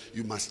you know that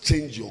you must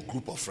change your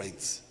group of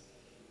friends.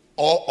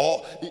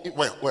 Well,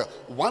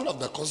 one of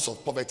the causes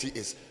of poverty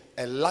is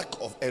a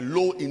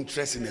low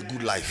interest in a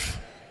good life.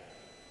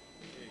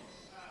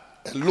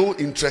 A low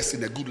interest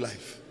in a good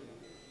life.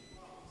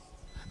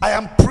 I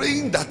am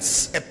praying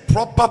that a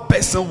proper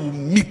person will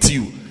meet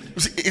you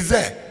You see, is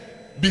there?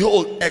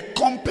 Behold, a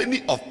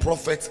company of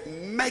prophets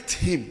met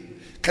him.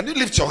 Can you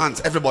lift your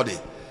hands, everybody,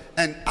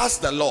 and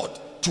ask the Lord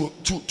to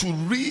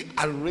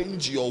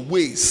rearrange your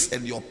ways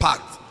and your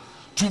path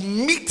to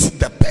meet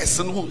the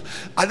person who,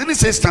 I didn't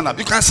say stand up.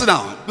 You can sit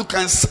down. You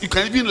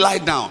can even lie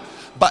down.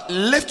 But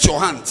lift your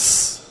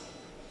hands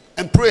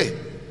and pray.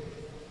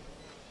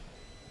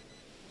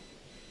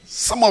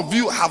 Some of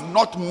you have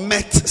not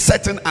met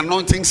certain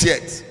anointings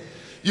yet.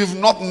 You've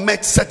not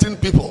met certain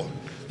people.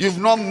 You've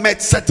not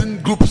met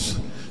certain groups.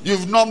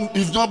 You've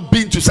not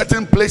been to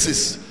certain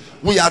places.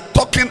 We are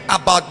talking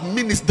about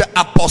the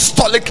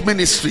apostolic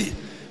ministry.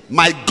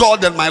 My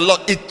God and my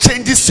Lord, it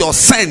changes your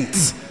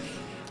sense.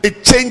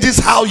 It changes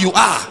how you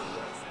are.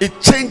 It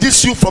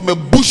changes you from a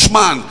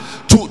bushman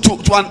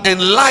to an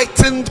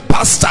enlightened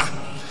pastor.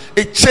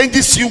 It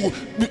changes you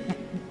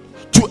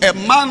to a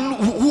man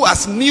who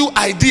has new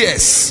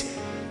ideas.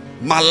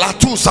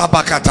 Malatusa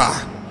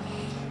bakata,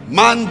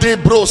 mande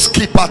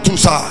broski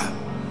patusa,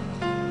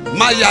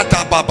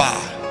 mayata baba,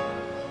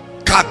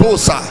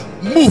 kabosa.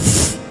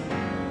 Move.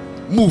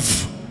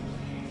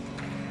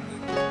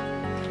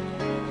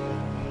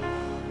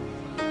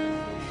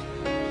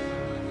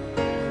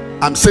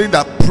 I'm saying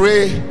that,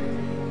 pray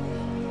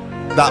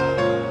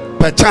that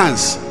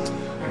perchance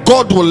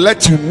God will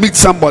let you meet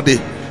somebody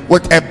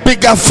with a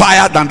bigger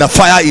fire than the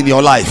fire in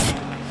your life.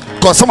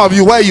 Because some of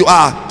you, where you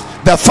are,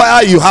 the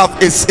fire you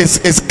have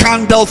is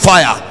candle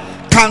fire.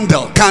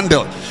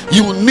 Candle.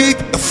 You need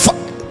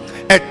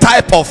a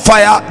type of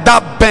fire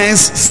that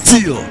burns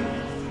steel.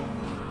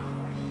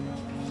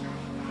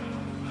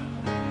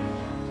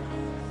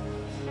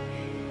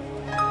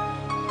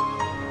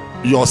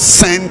 Your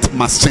scent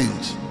must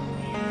change.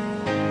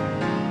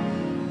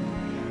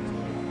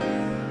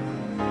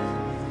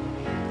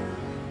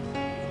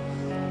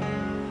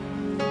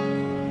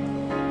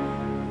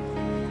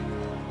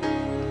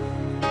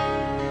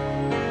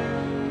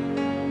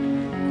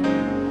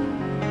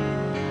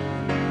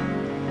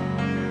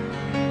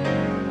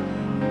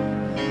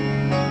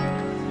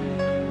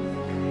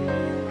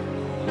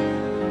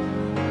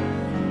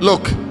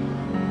 Look,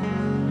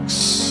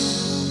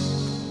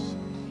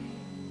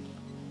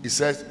 it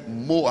says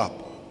Moab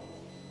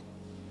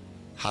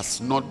has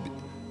not been,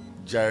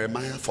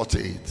 Jeremiah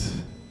 48,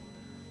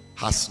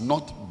 has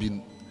not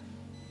been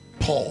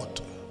poured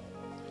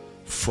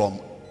from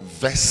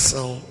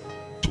vessel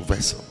to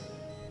vessel.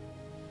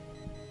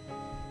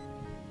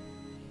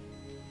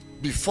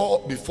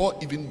 Before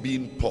even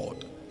being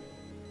poured,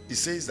 it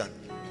says that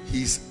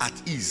he's at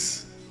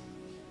ease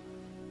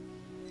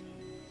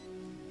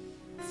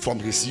from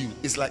his youth.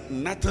 It's like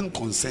nothing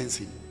concerns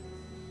him.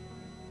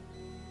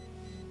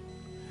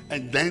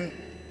 And then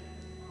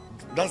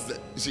that's the,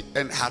 you see,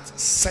 and had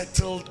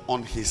settled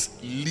on his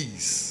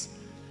lease.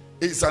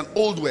 It's an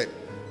old word.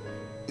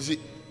 You see,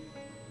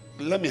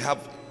 let me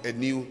have a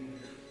new.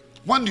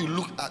 When you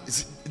look at, you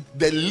see,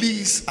 the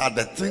lease are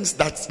the things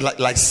that's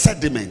like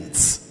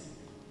sediments.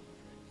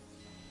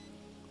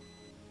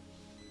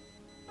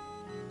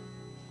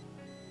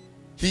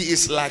 He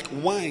is like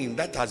wine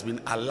that has been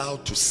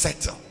allowed to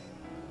settle.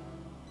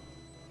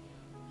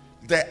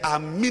 There are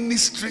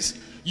ministries.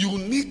 You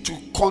need to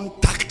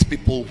contact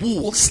people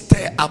who will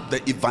stir up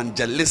the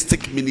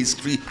evangelistic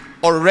ministry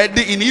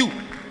already in you.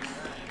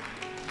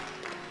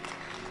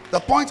 The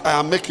point I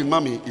am making,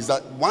 mommy, is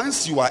that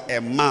once you are a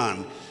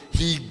man,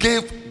 he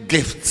gave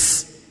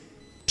gifts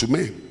to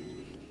men.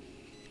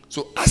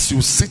 So as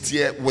you sit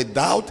here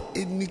without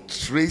any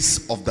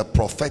trace of the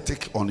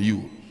prophetic on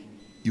you,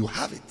 you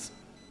have it.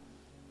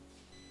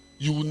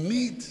 You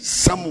need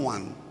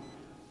someone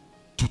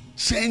to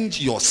change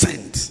your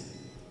scent.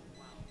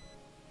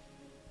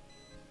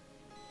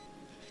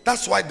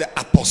 That's why the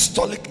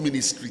apostolic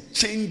ministry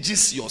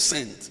changes your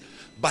scent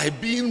by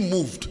being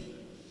moved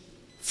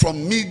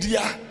from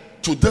media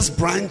to this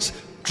branch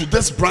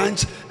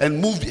and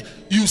move.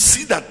 You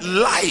see that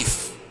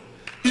life.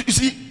 You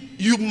see,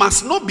 you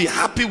must not be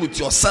happy with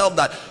yourself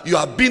that you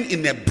have been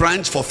in a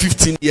branch for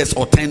 15 years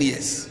or 10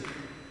 years.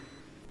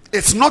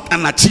 It's not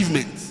an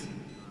achievement.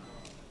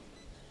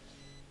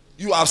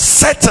 You have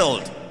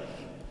settled.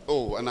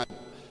 Oh, and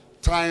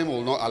time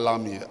will not allow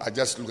me. I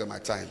just look at my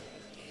time.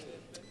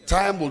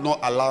 Time will not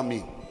allow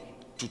me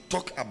to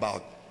talk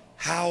about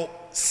how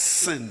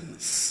sin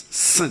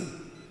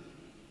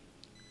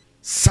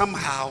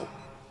somehow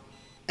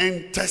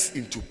enters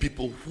into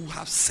people who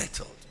have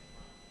settled.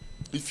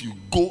 If you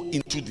go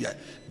into their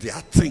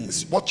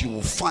things, what you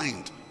will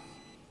find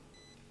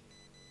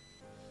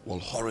will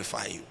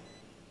horrify you.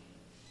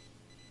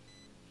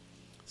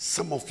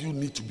 Some of you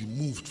need to be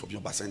moved from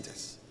your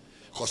bacentas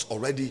because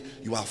already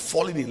you are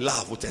falling in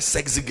love with a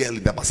sexy girl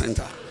in the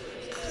bacenta.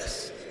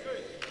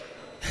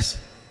 Yes.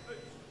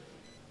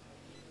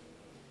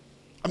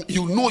 I mean,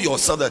 you know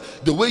yourself that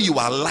the way you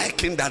are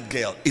liking that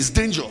girl is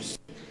dangerous.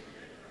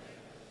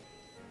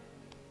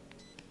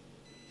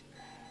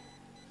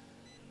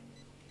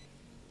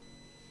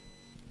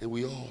 And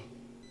we all,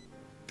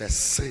 the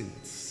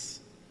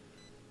saints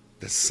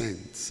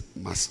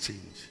must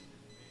change.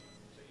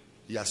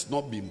 He has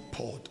not been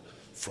poured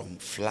from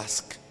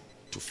flask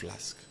to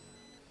flask.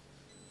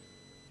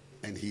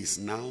 And he is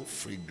now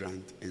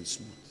fragrant and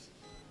smooth.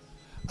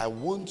 I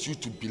want you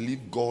to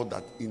believe God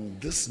that in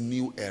this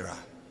new era,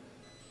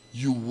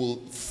 you will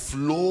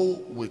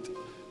flow with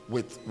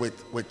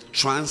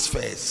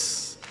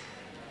transfers.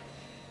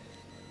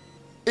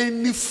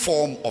 Any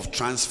form of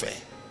transfer.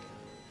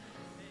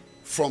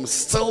 From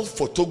still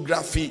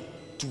photography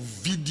to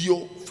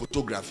video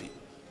photography.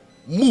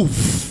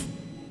 Move.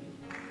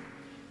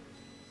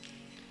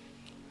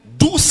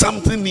 Do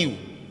something new.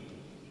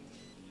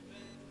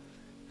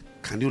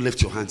 Can you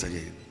lift your hands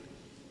again?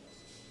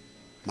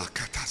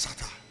 Makata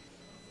Sata.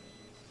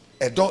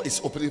 A door is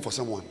opening for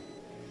someone.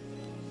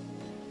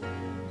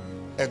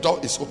 A door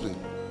is opening.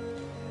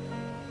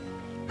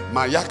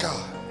 Mayaka.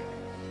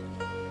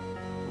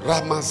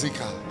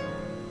 Ramazika.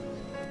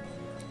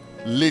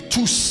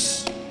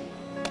 Letus.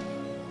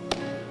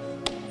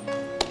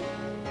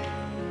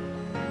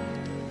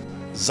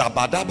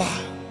 Zabadaba.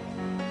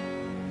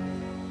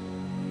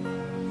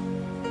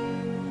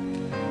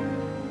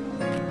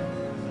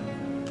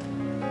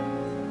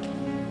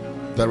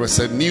 There is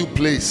a new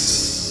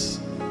place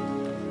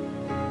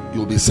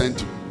you'll be sent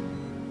to.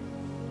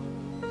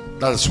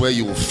 That is where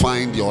you will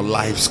find your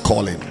life's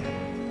calling.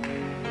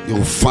 You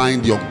will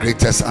find your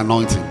greatest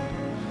anointing.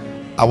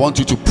 I want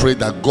you to pray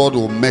that God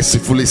will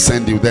mercifully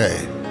send you there.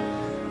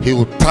 He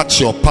will touch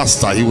your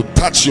pastor. He will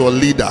touch your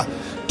leader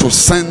to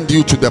send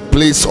you to the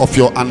place of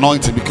your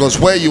anointing, because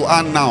where you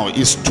are now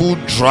is too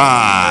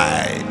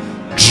dry.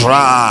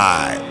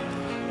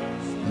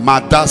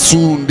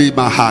 Madasundi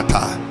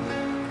Mahata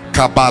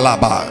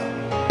Kabalaba.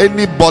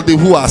 Anybody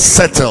who has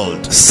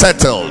settled,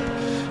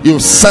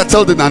 you've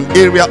settled in an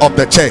area of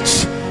the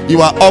church,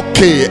 you are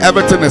okay,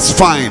 everything is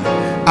fine,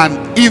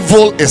 and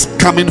evil is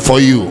coming for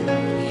you.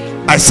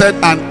 I said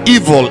an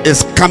evil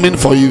is coming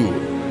for you.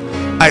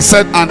 I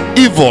said an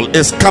evil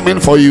is coming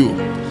for you.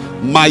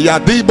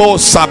 Mayadibo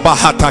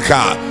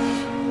Sabahataka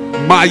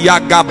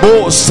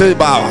Mayagabo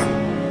Seba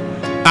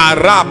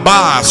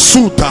Araba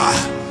Suta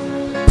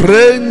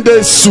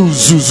Prende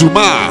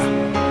Suzuzuma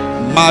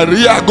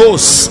Maria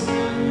Gos.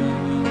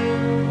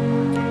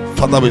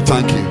 Father, we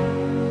thank you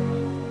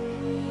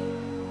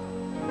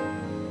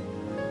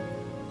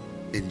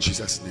in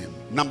Jesus' name.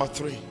 Number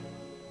 3,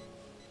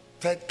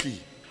 third key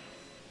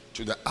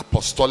to the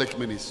apostolic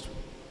ministry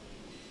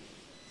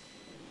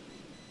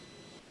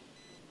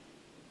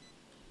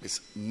is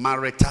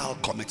marital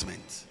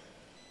commitment.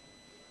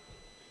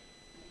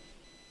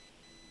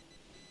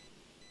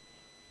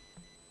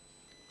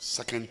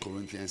 Second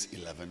Corinthians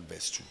 11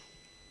 verse 2.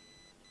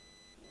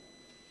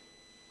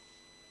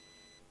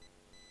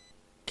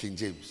 King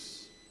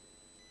James.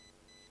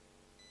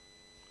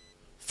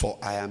 For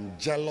I am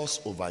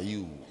jealous over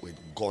you with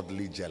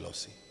godly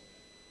jealousy.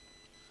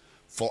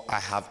 For I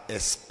have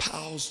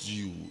espoused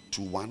you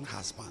to one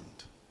husband,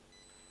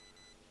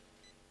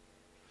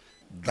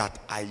 that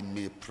I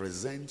may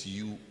present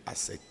you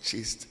as a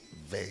chaste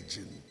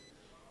virgin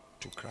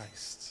to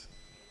Christ.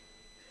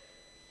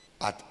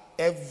 At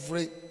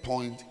every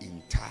point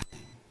in time,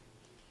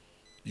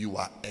 you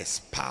are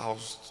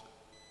espoused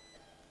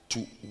to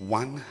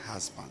one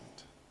husband.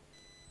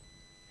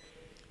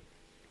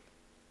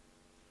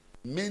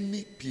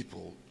 Many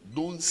people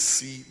don't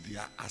see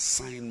their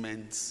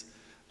assignments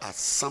as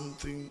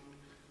something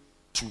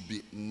to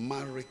be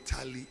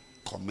maritally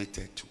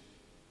committed to.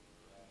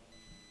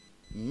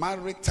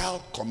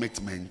 Marital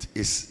commitment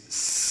is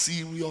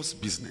serious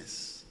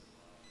business.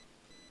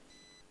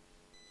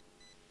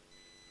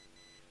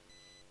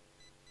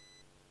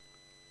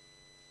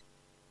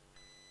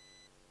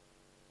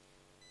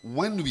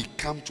 When we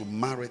come to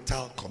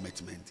marital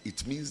commitment,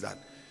 it means that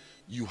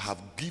you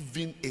have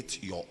given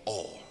it your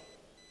all.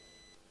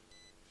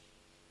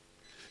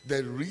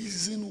 The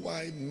reason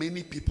why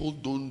many people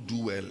don't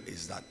do well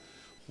is that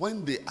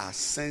when they are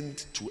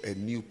sent to a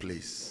new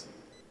place,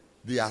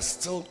 they are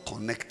still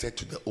connected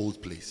to the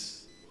old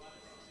place.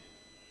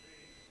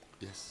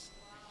 Yes.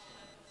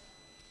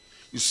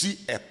 You see,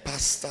 a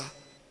pastor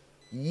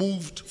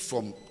moved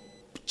from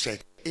church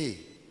A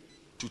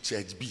to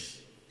church B,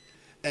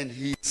 and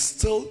he's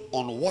still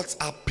on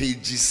WhatsApp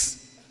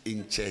pages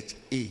in church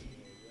A.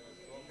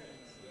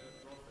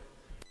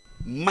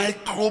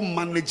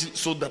 Micromanaging.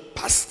 So the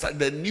pastor,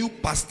 the new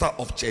pastor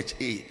of church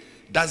A,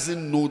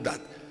 doesn't know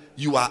that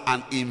you are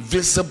an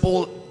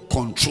invisible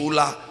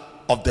controller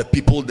of the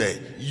people there.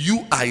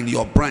 You are in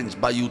your branch,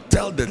 but you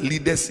tell the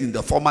leaders in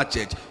the former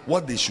church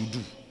what they should do.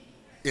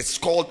 It's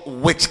called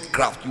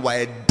witchcraft. You are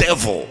a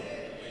devil.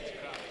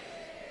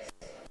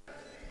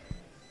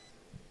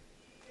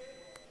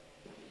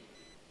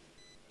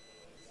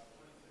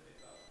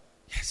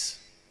 Yes.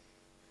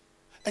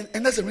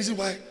 And that's the reason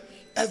why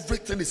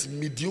everything is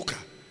mediocre.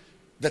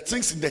 The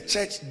things in the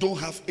church don't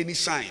have any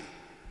shine.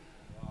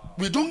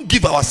 We don't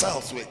give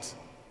ourselves to it.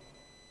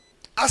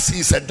 As he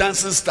is a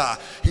dancing star,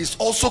 he's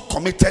also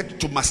committed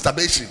to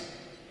masturbation.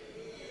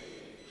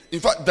 In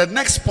fact, the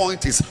next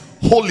point is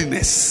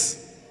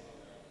holiness,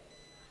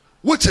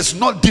 which is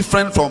not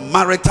different from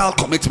marital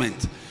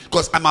commitment,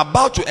 because I'm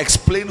about to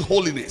explain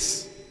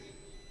holiness.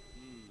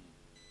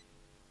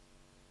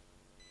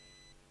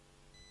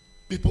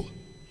 People,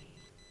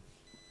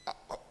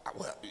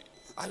 well,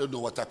 I don't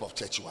know what type of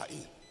church you are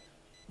in,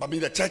 but I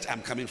mean the church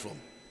I'm coming from,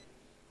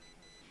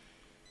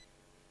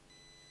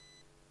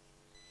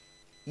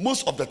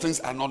 most of the things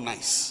are not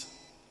nice.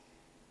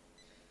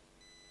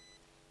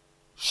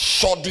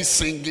 Shoddy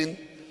singing,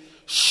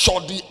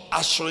 shoddy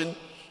ushering,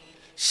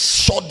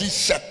 shoddy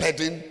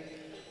shepherding,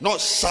 not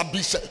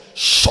shabby,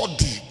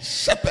 shoddy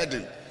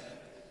shepherding.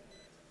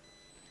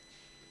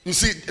 You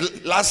see,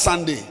 last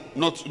Sunday,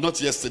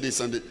 not yesterday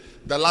Sunday,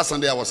 the last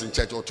Sunday I was in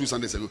church, or 2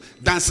 Sundays ago,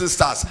 dancing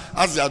stars,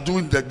 as they are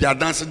doing they are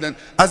dancing, then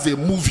as they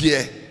move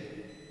here,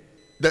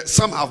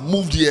 some have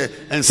moved here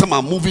and some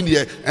are moving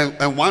here,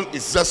 and one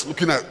is just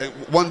looking at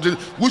wondering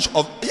which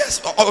of, yes,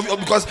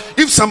 because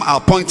if some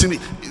are pointing,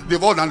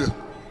 they've all done it.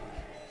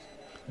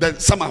 Then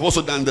some have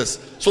also done this.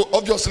 So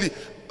obviously,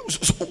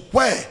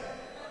 where?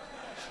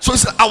 So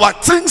it's, our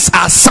things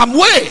are some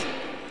way.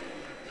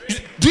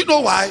 Do you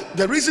know why?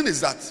 The reason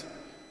is that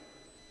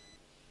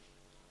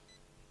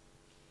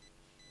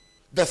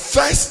the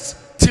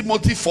 1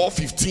 Timothy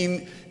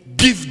 4:15,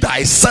 give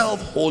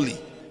thyself wholly,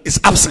 is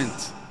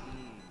absent.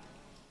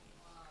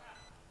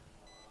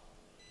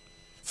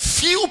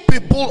 Few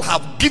people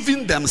have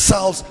given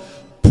themselves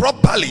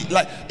properly.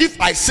 Like if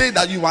I say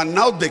that you are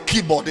now the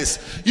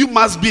keyboardist, you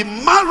must be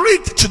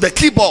married to the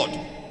keyboard.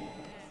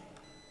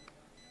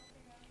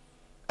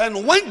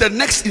 And when the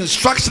next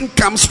instruction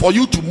comes for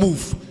you to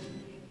move,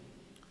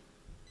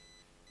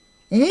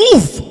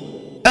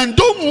 and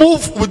don't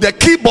move with the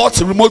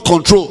keyboard's remote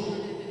control.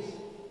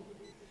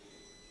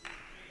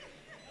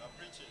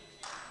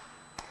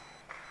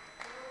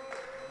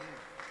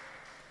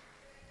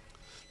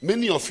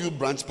 Many of you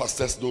branch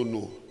pastors don't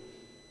know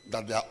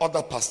that there are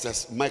other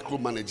pastors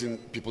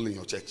micromanaging people in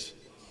your church.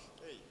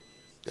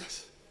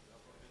 Yes.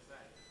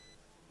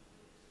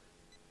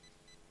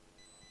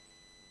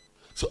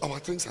 So our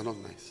things are not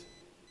nice.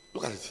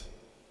 Look at it.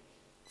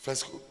 1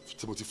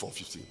 Timothy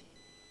 4:15.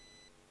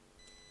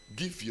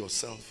 Give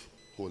yourself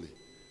wholly,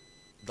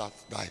 that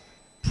thy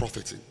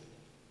profiting.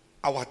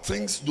 Our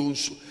things don't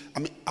show. I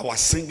mean, our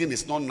singing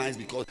is not nice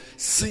because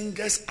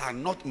singers are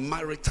not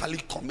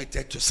maritally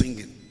committed to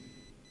singing.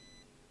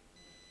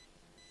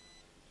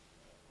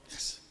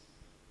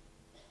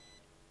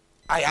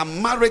 I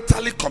am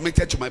maritally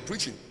committed to my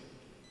preaching.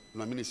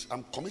 I mean,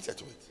 I'm committed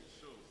to it.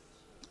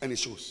 And it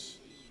shows.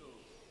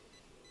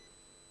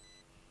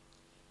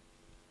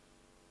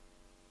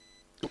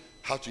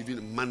 How to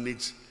even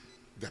manage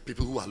the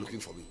people who are looking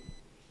for me.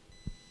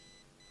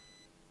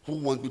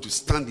 Who want me to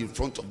stand in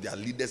front of their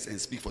leaders and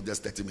speak for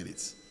just 30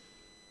 minutes.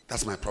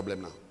 That's my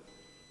problem now.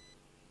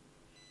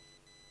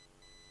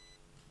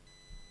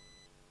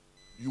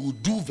 You will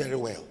do very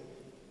well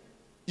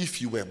if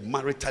you were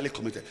maritally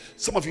committed.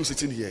 Some of you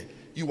sitting here,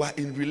 you are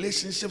in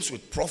relationships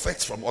with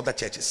prophets from other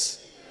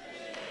churches.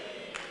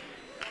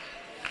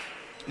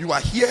 You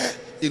are here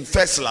in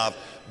First Love,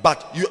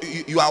 but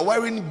you are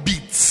wearing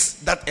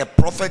beads that a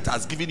prophet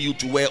has given you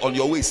to wear on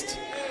your waist.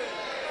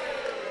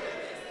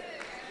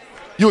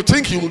 You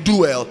think you will do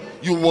well,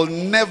 you will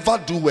never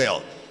do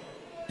well.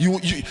 You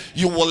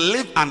will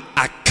live an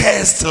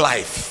accursed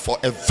life for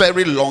a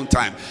very long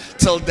time,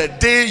 till the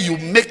day you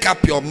make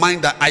up your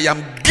mind that I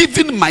am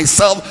giving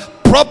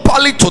myself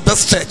properly to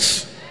this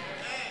church.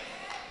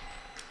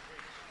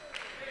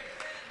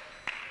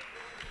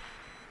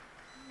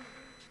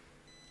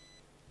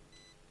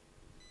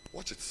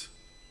 Watch it.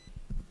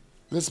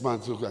 This man,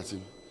 look at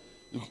him.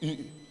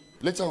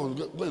 Later on,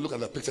 go and look at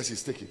the pictures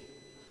he's taking.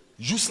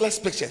 Useless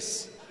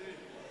pictures.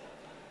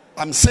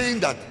 I'm saying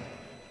that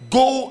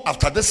go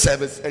after this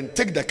service and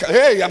take the car.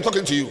 Hey, I'm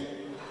talking to you.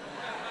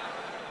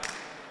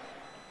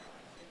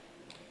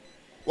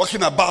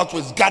 Walking about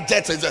with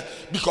gadgets,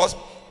 because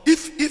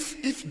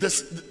if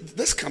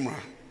this camera,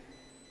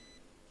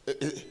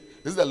 this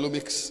is the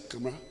Lumix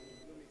camera.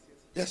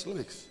 Yes,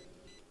 Lumix.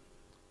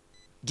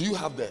 Do you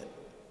have the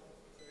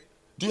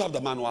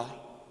manual?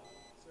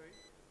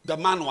 The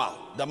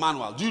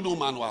manual. Do you know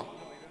manual?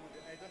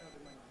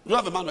 You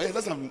don't have a manual. Yes,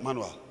 that's a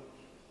manual.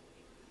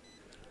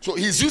 So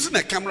he's using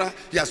a camera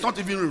he has not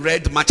even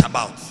read much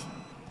about.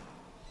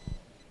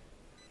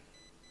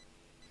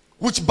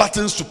 Which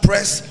buttons to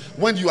press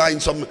when you are in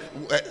some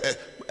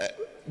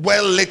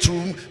well-lit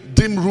room,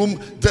 dim room,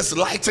 this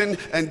lighting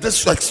and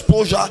this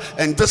exposure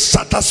and this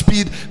shutter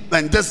speed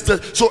and this.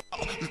 So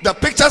the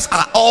pictures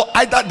are all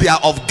either they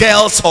are of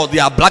girls or they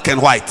are black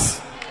and white.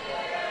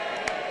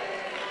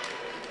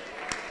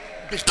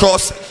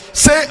 Because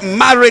say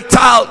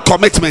marital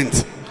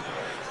commitment.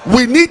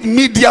 We need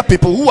media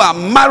people who are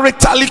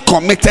maritally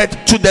committed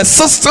to the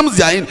systems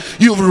they are in.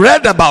 You've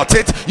read about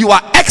it. You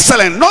are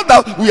excellent. Not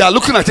that we are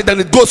looking at it and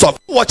it goes off.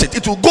 Watch it.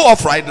 It will go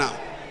off right now.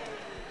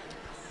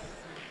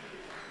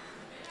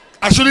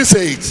 I shouldn't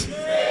say it.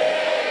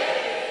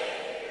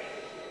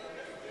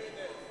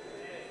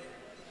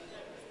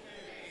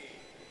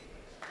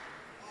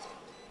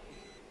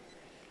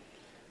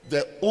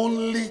 The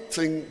only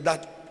thing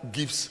that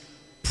gives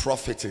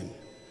profiting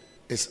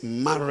is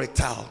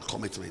marital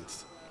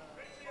commitment.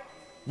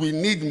 We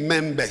need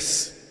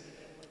members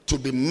to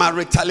be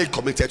maritally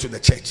committed to the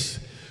church.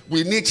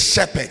 We need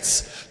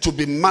shepherds to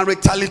be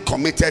maritally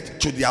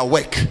committed to their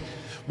work.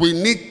 We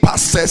need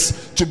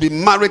pastors to be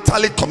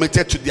maritally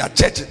committed to their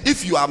church.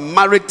 If you are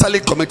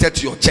maritally committed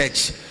to your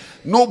church,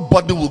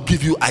 nobody will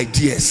give you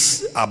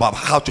ideas about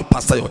how to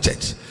pastor your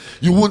church.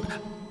 You would.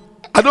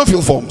 I don't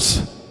feel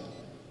forms.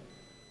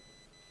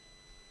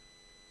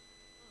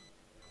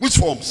 Which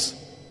forms?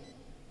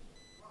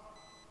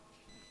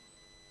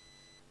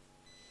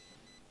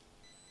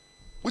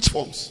 Which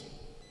forms?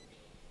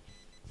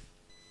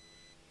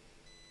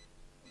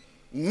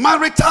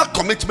 Marital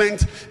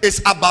commitment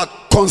is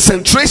about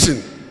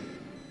concentration.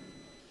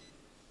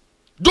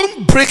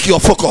 Don't break your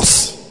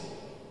focus.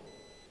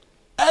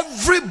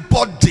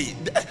 Everybody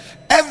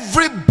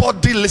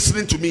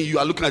listening to me, you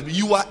are looking at me,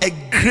 you are a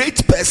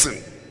great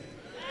person.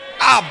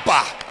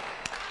 Abba.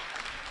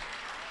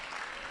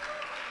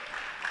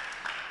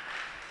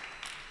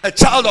 A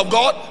child of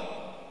God,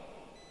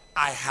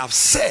 I have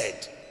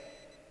said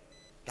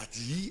that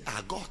ye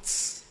are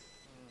gods.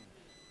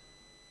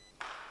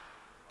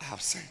 I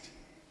have said.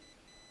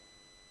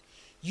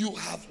 You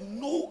have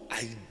no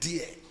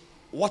idea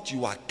what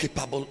you are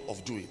capable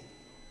of doing.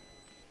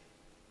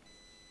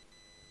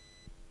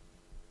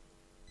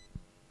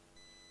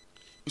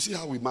 You see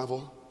how we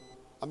marvel?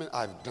 I mean,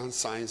 I've done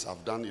science,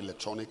 I've done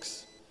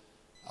electronics,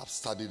 I've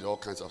studied all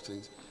kinds of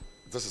things.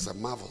 This is a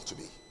marvel to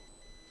me.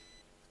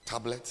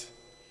 Tablet,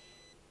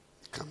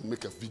 can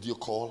make a video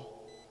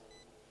call,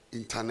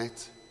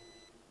 internet,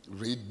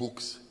 read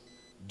books,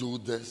 do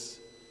this.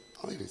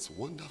 I mean, it's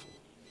wonderful.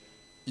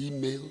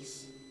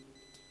 Emails,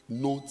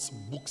 notes,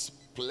 books,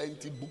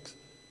 plenty books,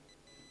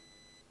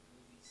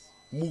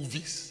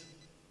 movies.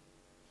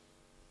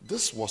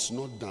 This was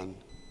not done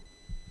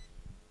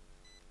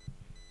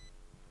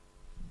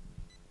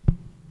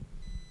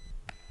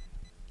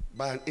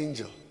by an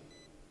angel.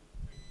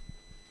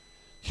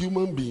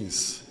 Human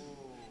beings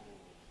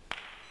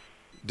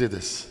did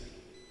this.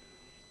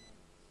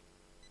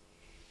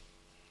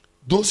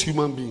 Those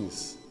human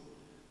beings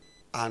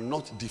are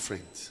not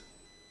different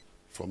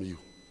from you.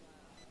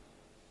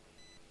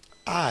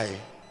 I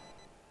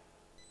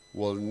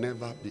will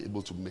never be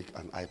able to make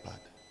an iPad.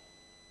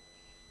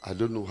 I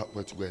don't know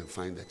where to go and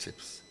find the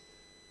chips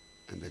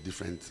and the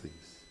different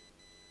things.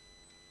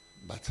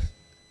 But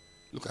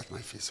look at my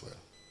face well.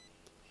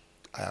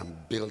 I am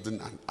building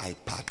an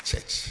iPad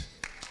church.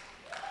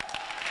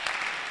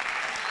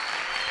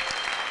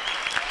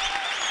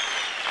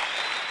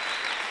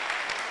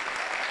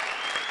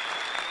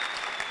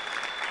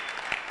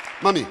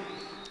 Mommy,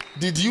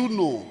 did you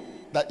know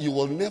that you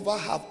will never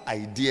have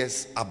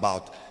ideas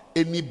about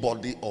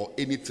anybody or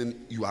anything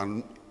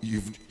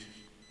you've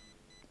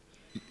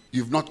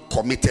not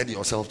committed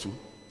yourself to?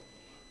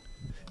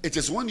 It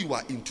is when you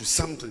are into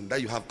something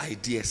that you have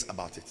ideas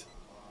about it.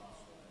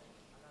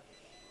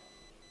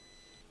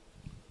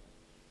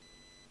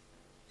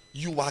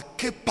 You are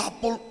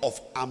capable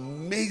of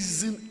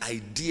amazing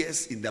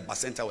ideas in the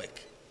Bacenta work.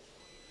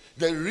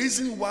 The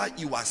reason why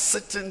you are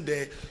sitting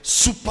there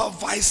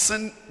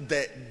supervising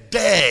the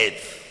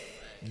death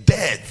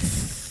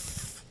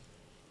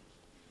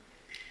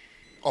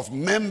of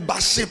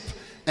membership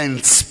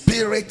and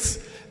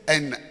spirit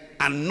and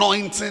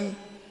anointing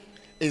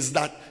is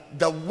that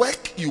the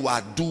work you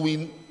are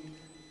doing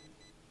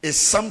is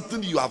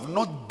something you have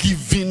not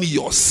given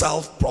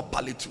yourself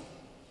properly to.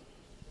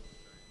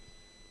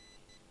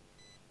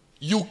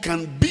 You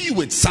can be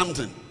with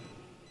something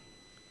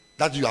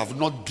that you have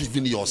not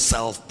given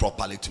yourself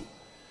properly to.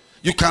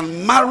 You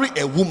can marry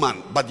a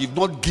woman, but you've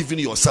not given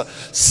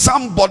yourself.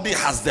 Somebody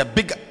has the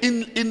big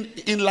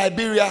in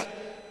Liberia,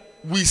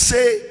 we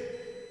say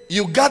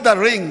you gather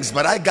rings,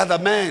 but I gather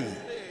men.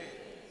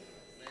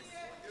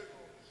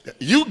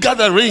 You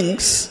gather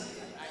rings,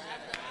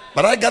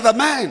 but I gather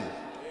men.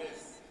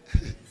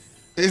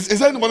 Is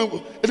there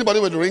anybody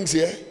with rings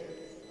here?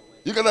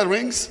 You gather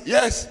rings?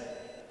 Yes.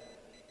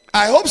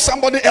 I hope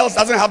somebody else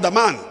doesn't have the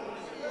man.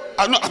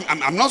 I'm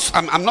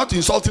not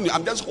insulting you.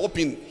 I'm just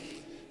hoping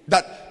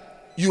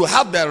that you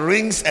have the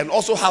rings and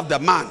also have the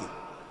man.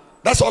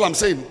 That's all I'm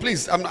saying.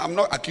 Please, I'm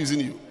not accusing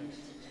you.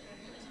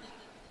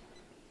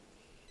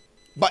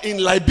 But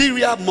in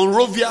Liberia,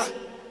 Monrovia,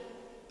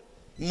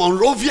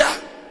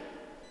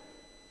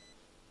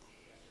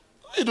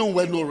 we don't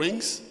wear no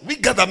rings. We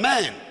got a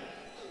man.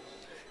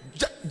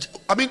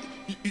 I mean,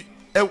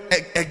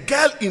 a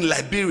girl in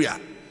Liberia.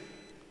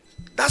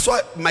 That's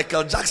why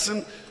Michael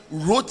Jackson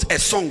wrote a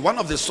song. One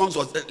of the songs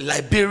was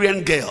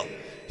Liberian Girl.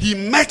 He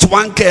met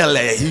one girl.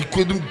 He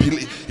couldn't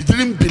believe. He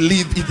didn't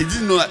believe. He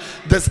didn't know.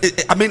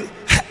 I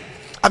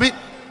mean,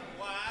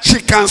 she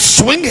can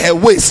swing her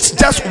waist.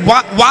 Just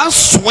one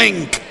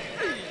swing.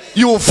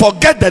 You will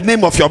forget the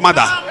name of your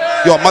mother.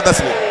 Your mother's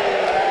name.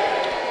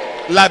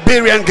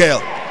 Liberian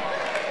Girl.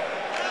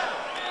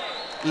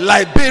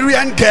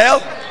 Liberian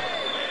Girl.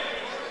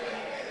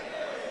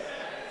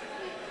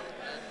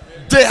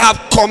 They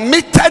have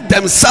committed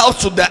themselves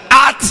to the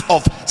art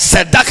of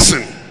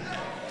seduction.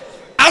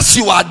 As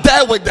you are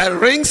there with the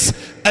rings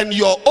and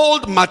your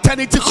old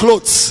maternity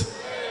clothes,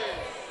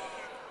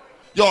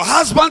 Your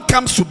husband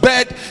comes to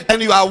bed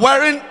and you are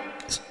wearing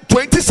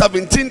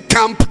 2017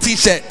 camp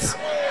t-shirt.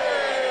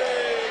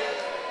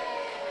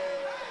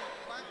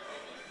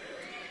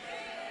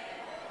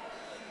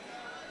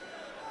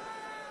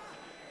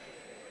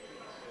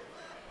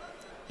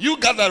 You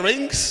gather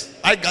rings,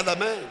 I gather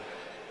men.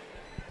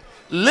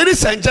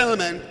 Ladies and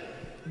gentlemen,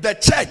 the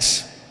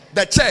church,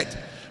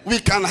 we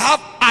can have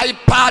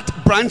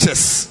iPad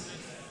branches,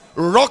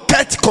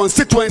 rocket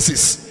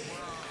constituencies,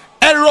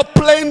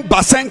 aeroplane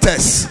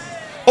bacentas.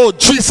 Oh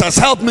Jesus,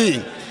 help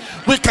me.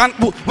 We can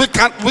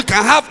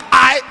have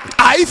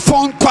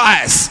iPhone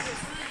choirs,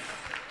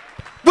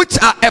 which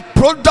are a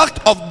product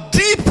of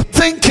deep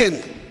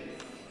thinking.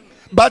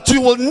 But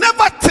you will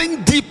never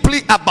think deeply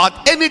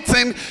about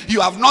anything you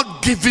have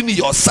not given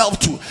yourself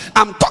to.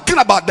 I'm talking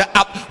about the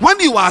app. When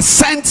you are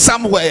sent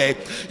somewhere,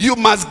 you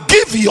must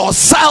give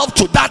yourself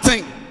to that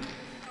thing.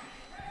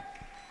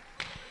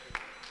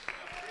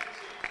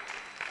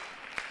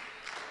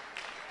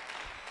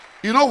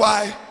 You know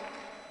why?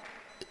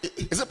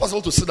 Is it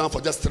possible to sit down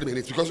for just 3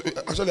 minutes? Because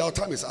actually our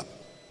time is up.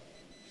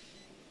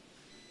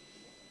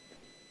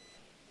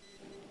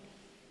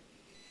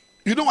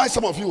 You know why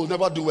some of you will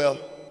never do well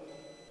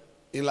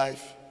in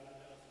life?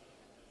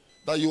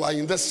 That you are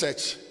in this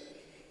church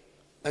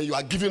and you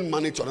are giving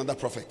money to another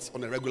prophet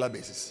on a regular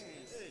basis.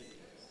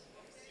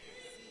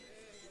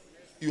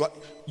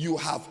 You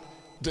have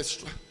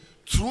this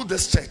through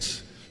this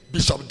church.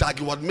 Bishop Dag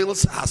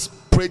Heward-Mills has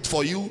prayed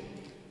for you,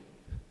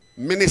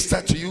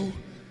 ministered to you,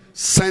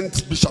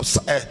 sent Bishop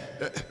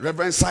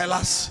Reverend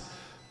Silas,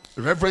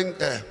 Reverend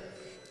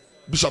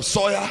Bishop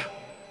Sawyer,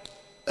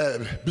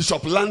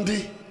 Bishop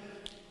Landy,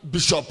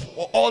 Bishop,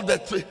 all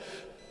that three,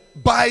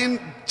 buying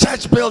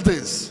church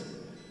buildings,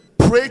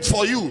 prayed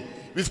for you.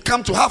 We've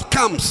come to have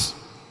camps.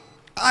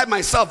 I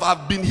myself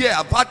have been here,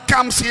 I've had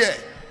camps here.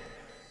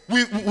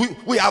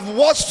 We have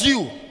watched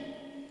you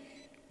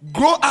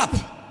grow up.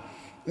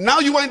 Now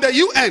you are in the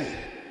UN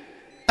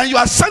and you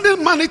are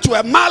sending money to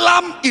a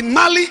Malam in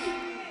Mali.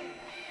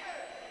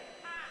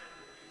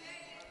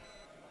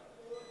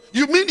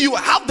 You mean you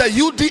have the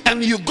UD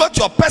and you got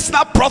your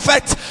personal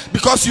prophet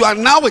because you are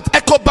now with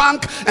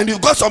EcoBank and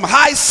you've got some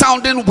high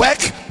sounding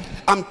work?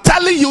 I'm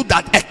telling you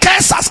that a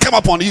curse has come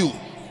upon you.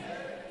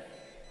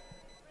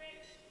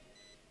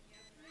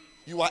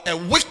 You are a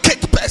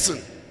wicked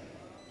person.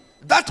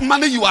 That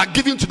money you are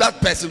giving to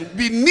that person,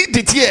 we need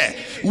it here.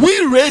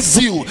 We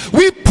raised you,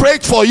 we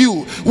prayed for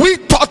you, we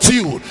taught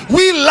you,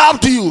 we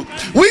loved you,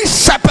 we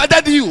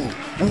shepherded you.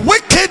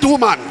 Wicked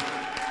woman.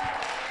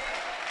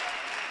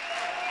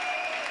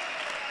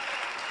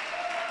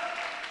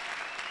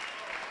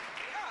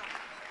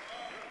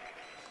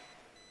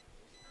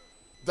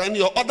 Then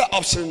your other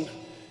option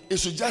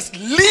is to just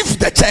leave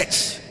the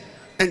church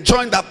and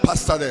join that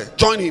pastor there.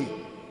 Join him.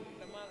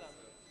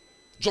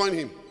 Join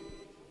him.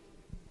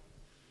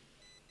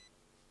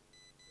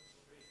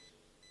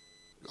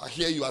 I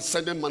hear you are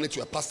sending money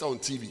to a pastor on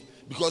TV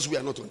because we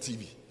are not on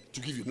TV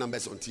to give you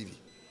numbers on TV.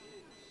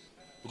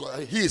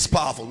 Because he is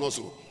powerful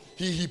also.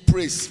 He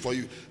prays for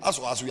you. As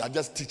well as we are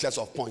just teachers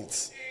of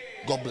points.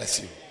 God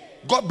bless you.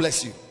 God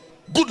bless you.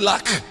 Good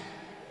luck.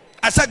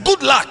 I said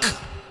good luck.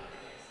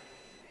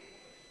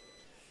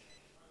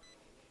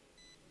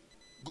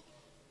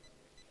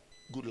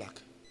 Good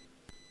luck.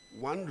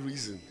 One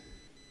reason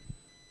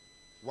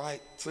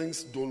why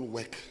things don't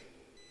work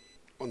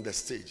on the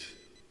stage,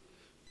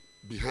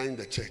 behind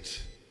the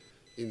church,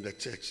 in the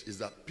church, is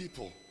that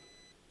people,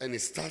 and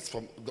it starts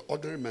from the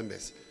ordinary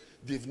members,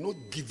 they've not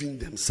given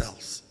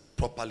themselves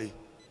properly,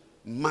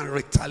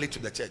 maritally to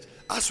the church.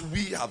 As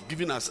we have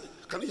given us,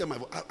 can you hear my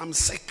voice? I'm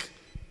sick.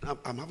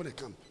 I'm having a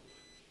camp.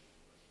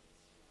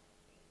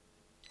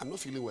 I'm not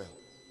feeling well.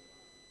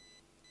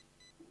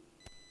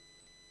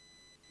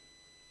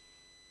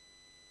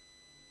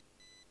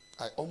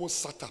 I almost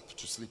sat up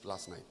to sleep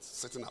last night,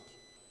 sitting up.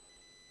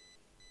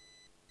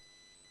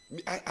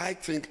 I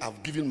think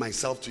I've given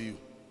myself to you.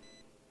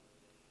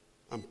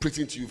 I'm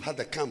preaching to you. You've had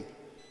the camp.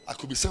 I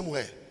could be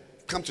somewhere.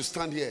 Come to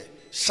stand here,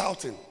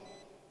 shouting.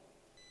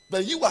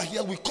 When you are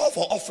here, we call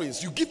for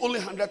offerings. You give only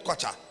 100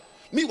 kwacha.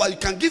 Meanwhile, you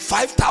can give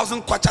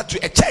 5,000 kwacha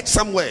to a church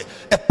somewhere,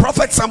 a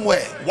prophet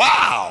somewhere.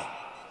 Wow!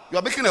 You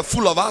are making a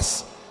fool of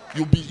us.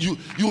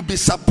 You'll be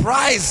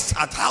surprised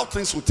at how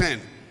things will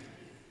turn.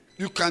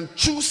 You can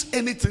choose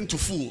anything to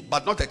fool,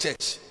 but not a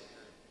church.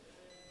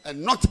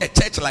 And not a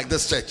church like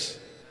this church.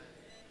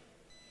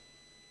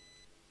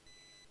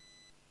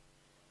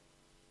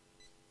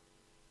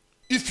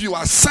 If you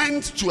are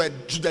sent to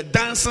the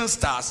dancing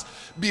stars,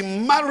 be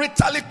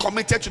maritally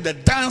committed to the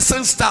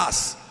dancing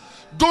stars.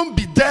 Don't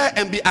be there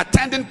and be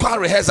attending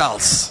choir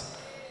rehearsals.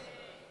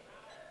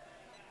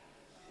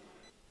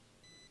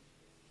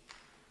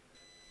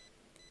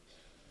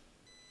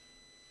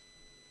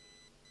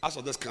 As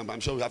for this camp,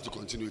 I'm sure we have to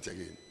continue it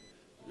again.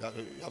 You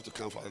have to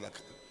come for another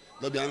camp.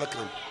 There'll be another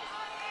camp.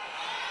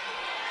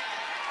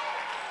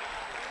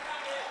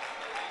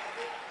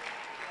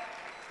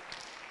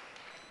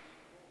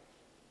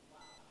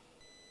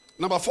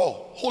 Number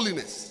 4,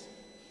 holiness.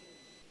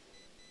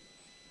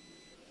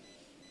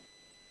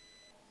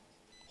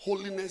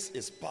 Holiness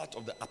is part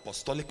of the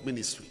apostolic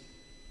ministry.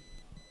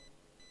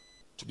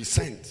 To be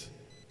sent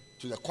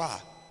to the choir.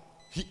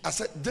 I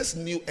said this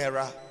new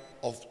era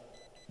of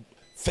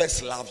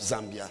First Love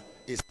Zambia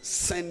is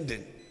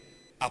sending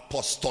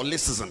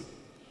apostolicism.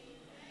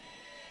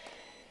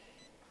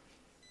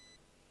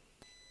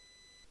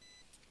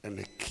 And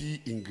the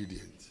key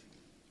ingredient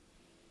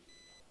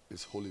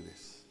is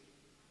holiness.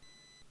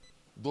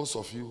 Those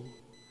of you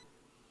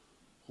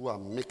who are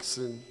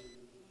mixing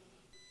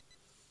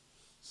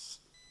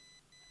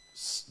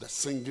the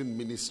singing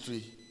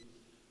ministry,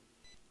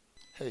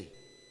 hey,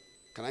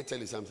 can I tell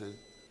you something?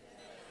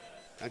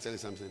 Can I tell you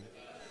something?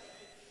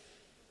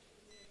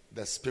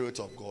 The Spirit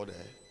of God,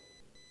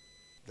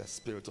 the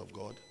Spirit of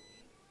God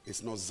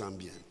is not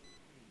Zambian.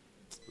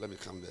 Let me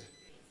come there.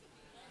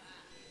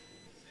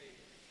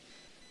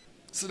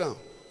 Sit down.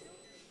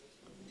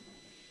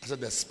 I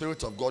said the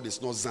Spirit of God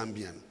is not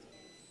Zambian.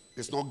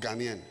 It's not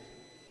Ghanaian.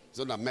 It's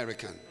not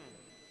American.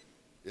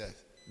 Yes.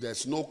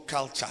 There's no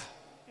culture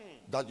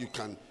that you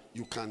can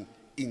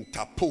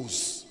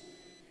interpose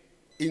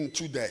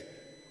into the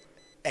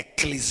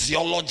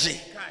ecclesiology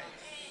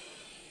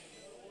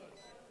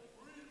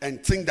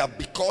and think that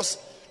because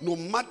no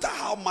matter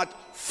how much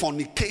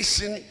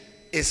fornication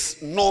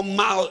is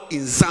normal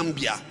in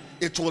Zambia,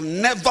 it will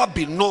never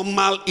be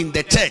normal in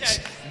the church.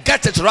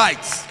 Get it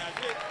right.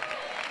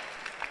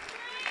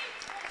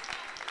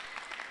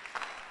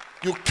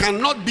 You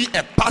cannot be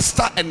a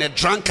pastor and a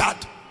drunkard.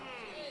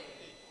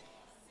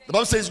 The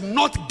Bible says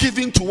not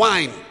giving to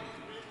wine.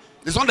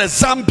 It's not the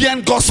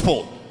Zambian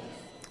gospel.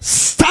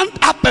 Stand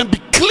up and be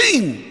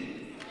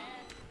clean.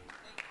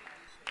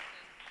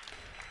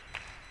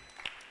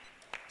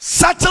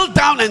 Settle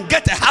down and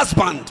get a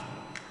husband.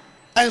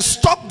 And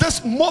stop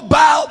this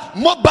mobile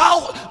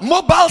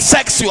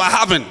sex you are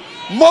having.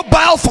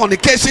 Mobile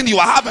fornication you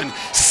are having.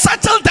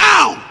 Settle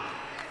down.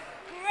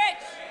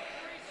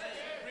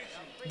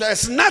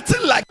 There's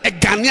nothing like a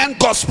Ghanaian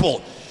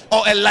gospel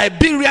or a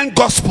Liberian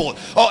gospel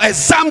or a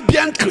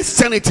Zambian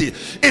Christianity.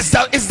 It's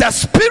the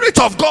Spirit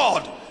of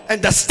God,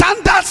 and the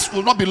standards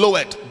will not be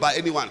lowered by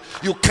anyone.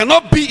 You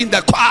cannot be in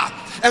the choir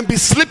and be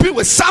sleeping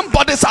with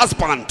somebody's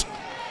husband.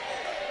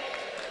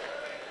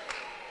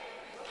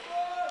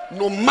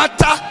 No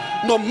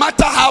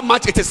matter how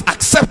much it is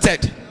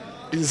accepted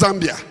in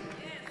Zambia.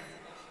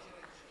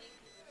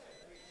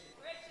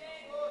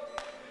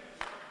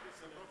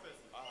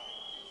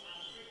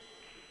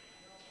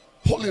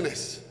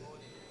 Holiness.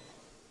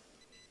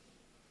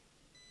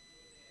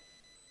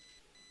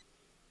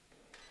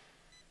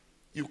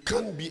 You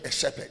can't be a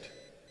shepherd.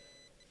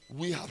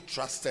 We have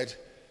trusted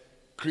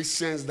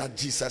Christians that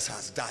Jesus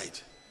has died,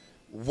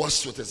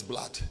 washed with his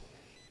blood,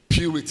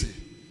 purity,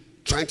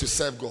 trying to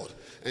serve God.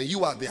 And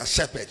you are their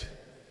shepherd.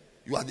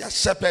 You are their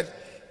shepherd.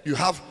 You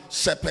have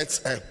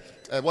shepherds,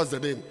 what's the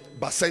name?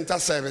 Bacenta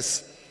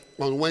service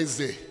on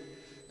Wednesday.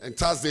 And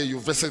Thursday you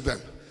visit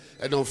them.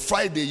 And on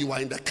Friday you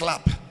are in the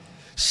club,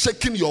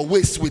 shaking your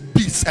waist with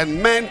beads,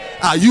 and men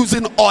are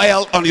using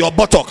oil on your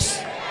buttocks.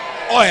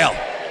 Oil.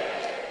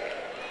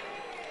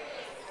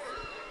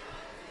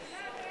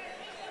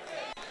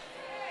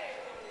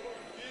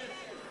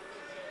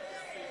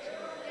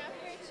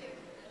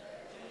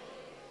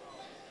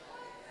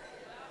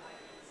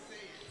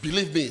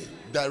 Believe me,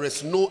 there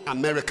is no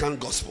American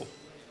gospel.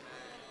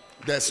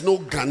 There's no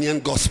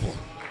Ghanaian gospel.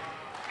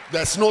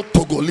 There's no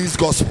Togolese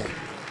gospel.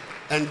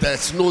 And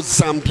there's no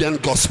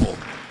Zambian gospel.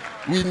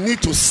 We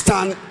need to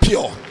stand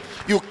pure.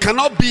 You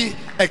cannot be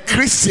a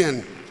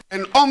Christian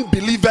and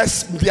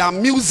unbelievers, their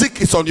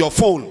music is on your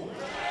phone.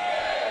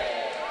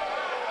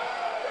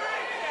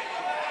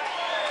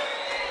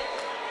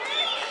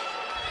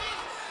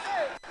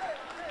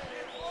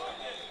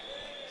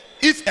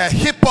 If a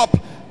hip-hop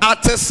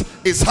artist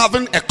is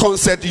having a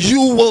concert,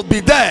 you will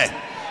be there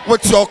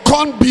with your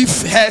corned beef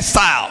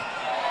hairstyle.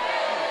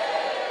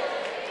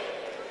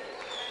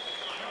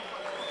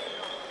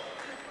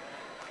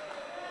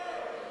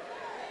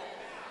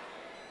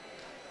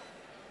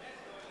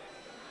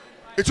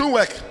 It won't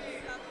work.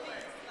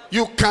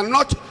 You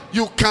cannot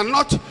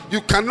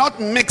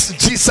mix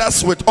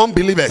Jesus with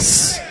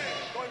unbelievers.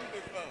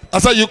 I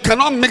said you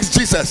cannot mix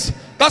Jesus.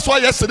 That's why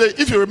yesterday,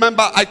 if you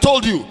remember, I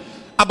told you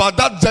about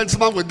that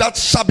gentleman with that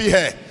shabby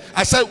hair.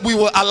 I said we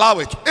will allow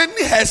it.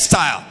 Any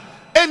hairstyle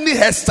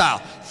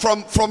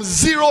from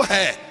zero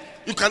hair.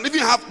 You can even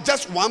have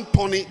just one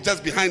pony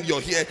just behind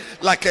your hair,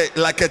 like a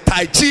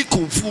Tai Chi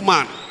Kung Fu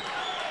man.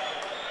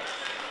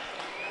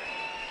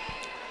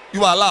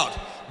 You are allowed.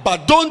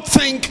 But don't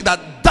think that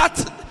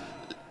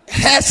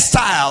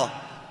hairstyle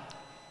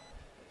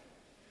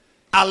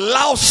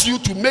allows you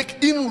to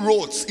make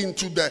inroads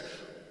into the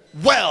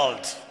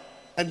world,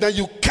 and then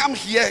you come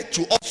here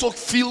to also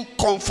feel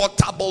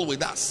comfortable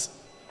with us.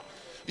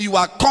 You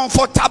are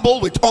comfortable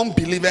with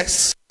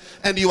unbelievers,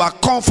 and you are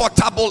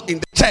comfortable in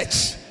the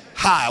church.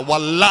 Hi,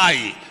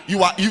 wallahi,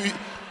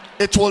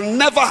 it will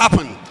never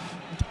happen.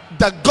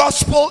 The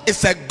gospel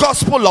is a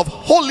gospel of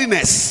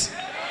holiness.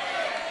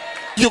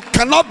 You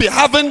cannot be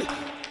having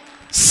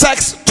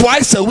sex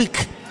twice a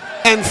week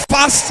and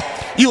fast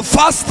You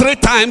fast 3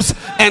 times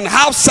and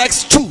have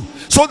sex 2,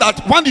 so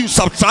that when you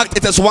subtract,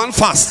 it is 1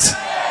 fast.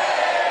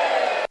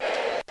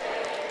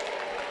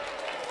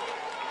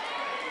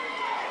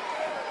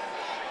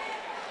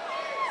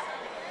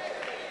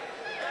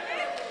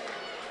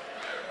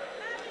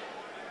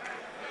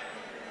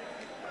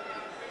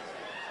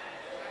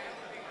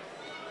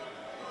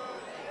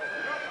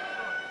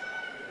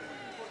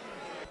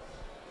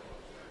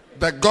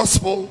 The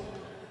gospel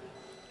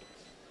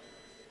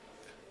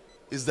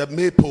is the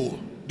maypole.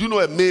 Do you know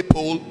a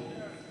maypole?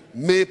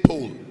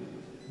 Maypole.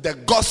 The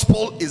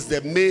gospel is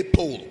the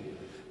maypole.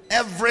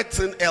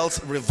 Everything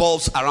else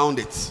revolves around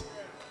it.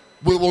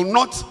 We will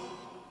not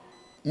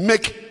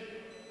make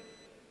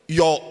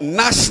your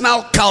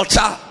national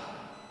culture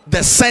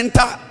the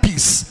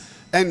centerpiece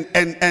and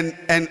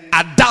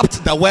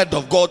adapt the word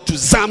of God to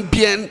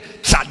Zambian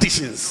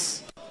traditions.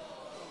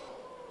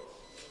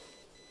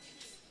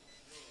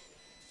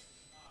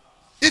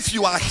 If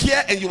you are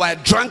here and you are a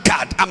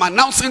drunkard, I'm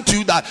announcing to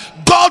you that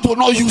God will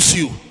not use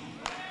you.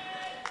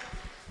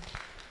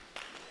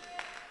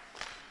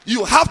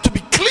 You have to be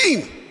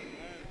clean.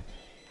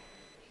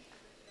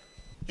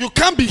 You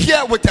can't be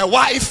here with a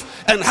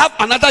wife and have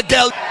another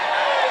girl.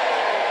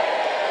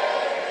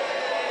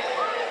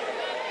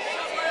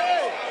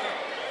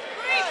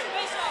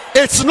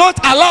 It's not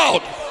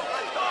allowed.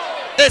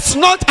 It's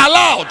not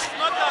allowed.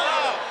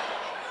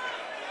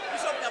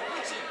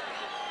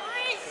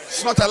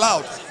 It's not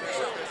allowed.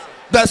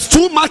 There's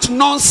too much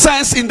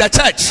nonsense in the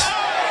church.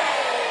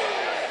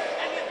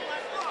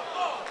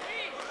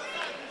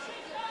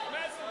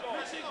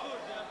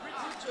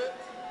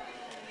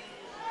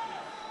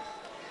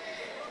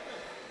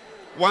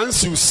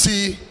 Once you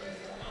see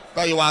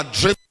that you are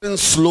drifting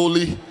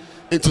slowly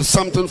into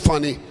something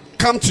funny,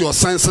 come to your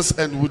senses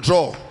and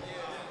withdraw.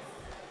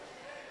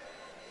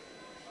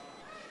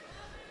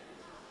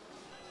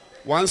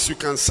 Once you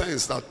can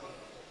sense that,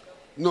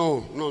 no,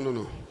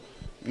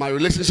 my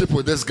relationship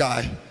with this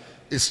guy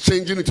is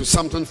changing into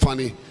something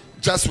funny,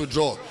 just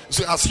withdraw.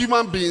 So as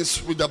human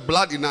beings with the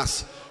blood in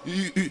us,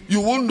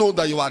 you won't know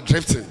that you are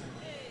drifting.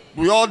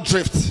 We all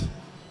drift.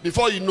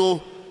 Before you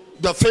know,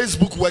 the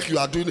Facebook work you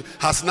are doing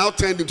has now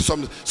turned into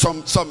some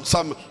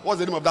what's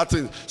the name of that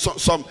thing?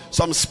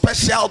 Some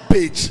special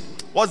page.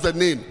 What's the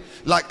name?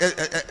 Like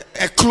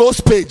a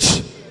closed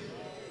page.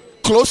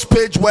 Closed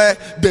page where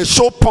they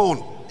show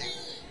porn.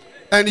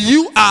 And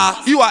you are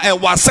a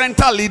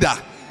Wasenta leader.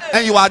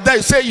 And you are there,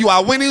 you say you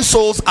are winning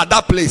souls at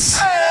that place.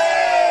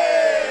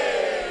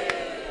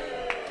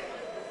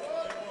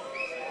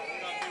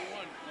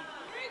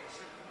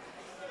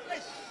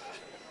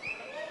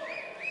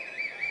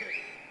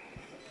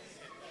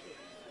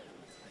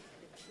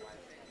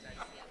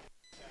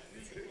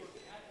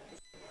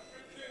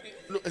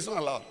 No, it's not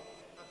allowed.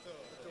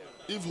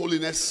 If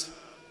holiness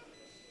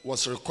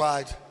was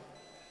required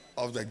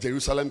of the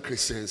Jerusalem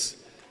Christians,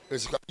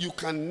 you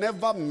can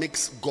never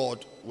mix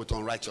God with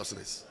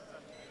unrighteousness.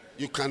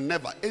 You can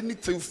never.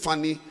 Anything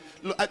funny.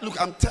 Look,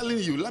 I'm telling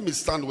you, let me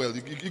stand well.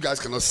 You guys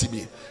cannot see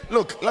me.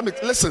 Look,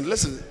 listen.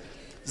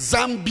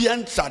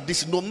 Zambian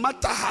tradition, no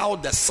matter how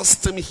the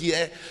system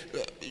here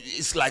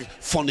is like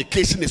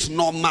fornication is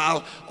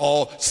normal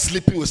or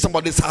sleeping with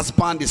somebody's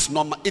husband is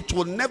normal, it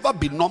will never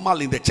be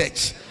normal in the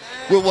church.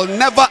 We will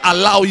never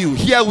allow you.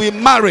 Here we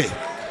marry.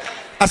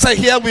 I say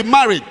here we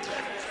marry.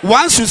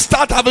 Once you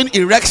start having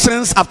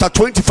erections after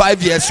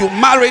 25 years, you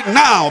marry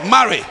now.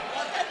 Marry.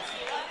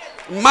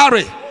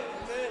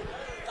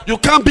 You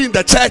can't be in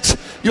the church.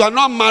 You are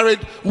not married.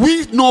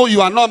 We know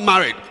you are not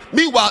married.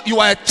 Meanwhile, you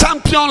are a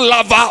champion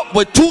lover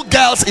with 2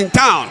 girls in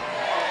town.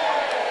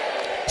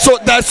 So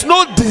there's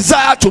no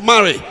desire to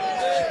marry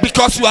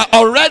because you are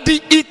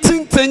already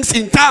eating things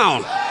in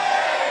town.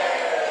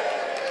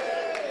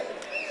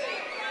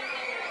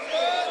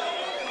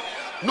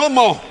 No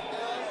more.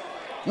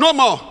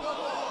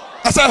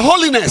 I said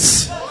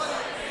holiness.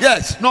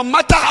 Yes, no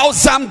matter how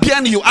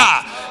Zambian you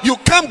are, you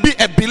can't be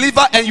a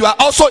believer and you are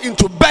also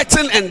into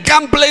betting and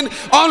gambling,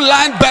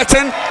 online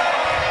betting.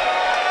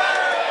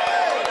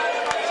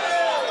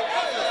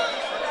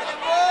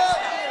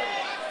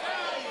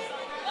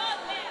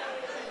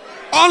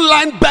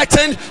 Online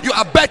betting, you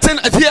are betting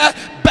here,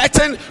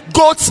 betting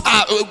goats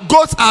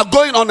are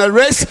going on a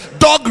race,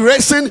 dog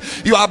racing.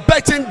 You are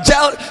betting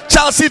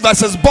Chelsea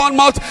versus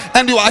Bournemouth,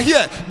 and you are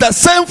here. The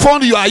same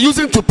phone you are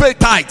using to pay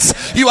tithes,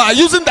 you are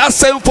using that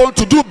same phone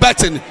to do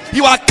betting.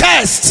 You are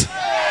cursed.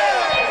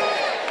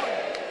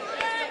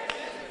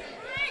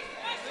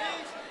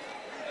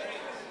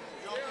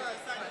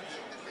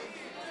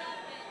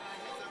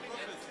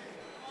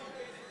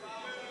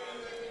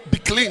 Be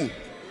clean.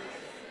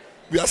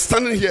 We are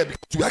standing here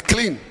because we are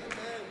clean.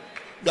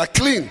 We are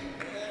clean.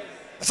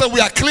 I said we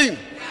are clean.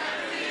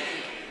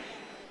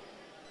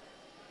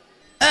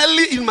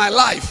 Early in my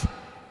life,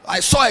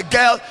 I saw a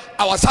girl,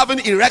 I was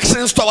having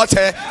erections towards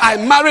her. I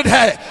married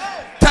her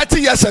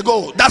 30 years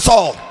ago. That's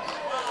all.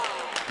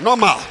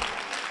 Normal.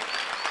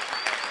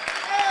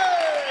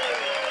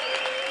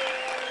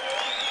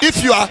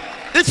 If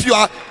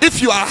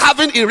if you are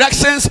having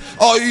erections,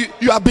 or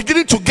you are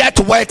beginning to get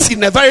wet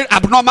in a very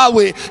abnormal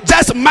way,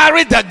 just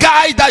marry the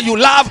guy that you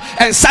love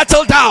and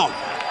settle down.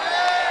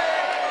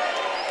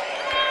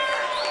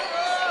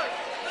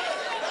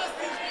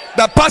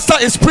 The pastor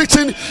is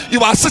preaching,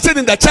 you are sitting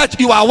in the church,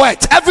 you are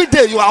wet. Every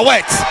day you are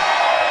wet.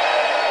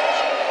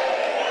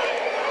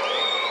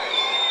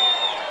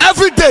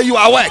 Every day you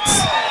are wet.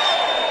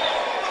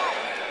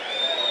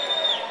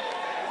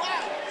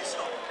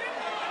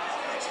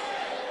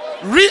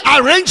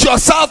 Rearrange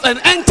yourself and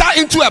enter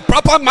into a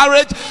proper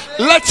marriage.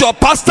 Let your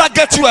pastor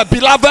get you a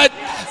beloved.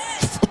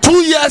 2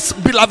 years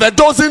beloved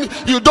dozen,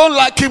 you don't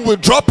like him, we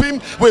drop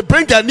him, we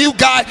bring a new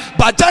guy,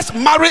 but just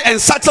marry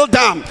and settle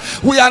down.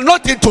 We are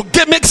not into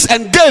gimmicks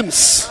and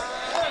games.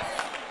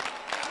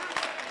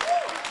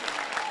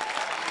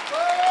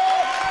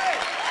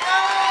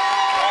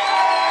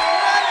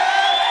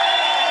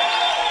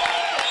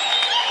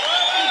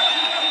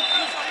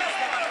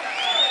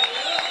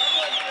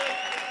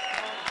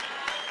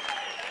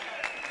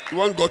 You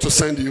want God to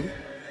send you?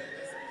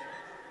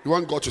 You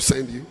want God to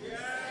send you?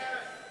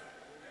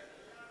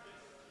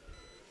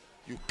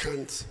 You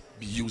can't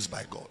be used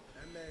by God.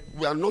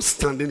 We are not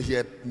standing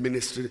here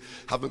ministering.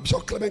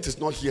 Bishop Clement is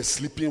not here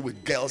sleeping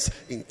with girls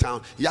in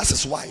town. He has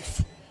his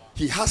wife.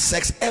 He has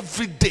sex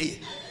every day.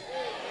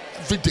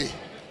 Every day.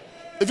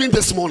 Even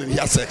this morning he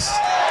has sex.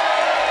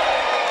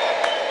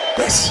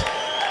 Yes.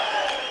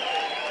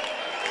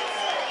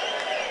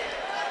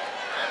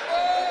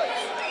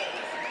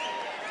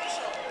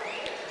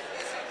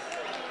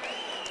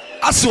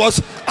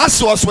 As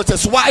he was with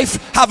his wife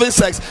having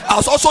sex, I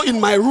was also in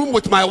my room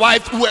with my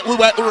wife. We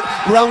were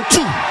round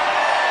 2.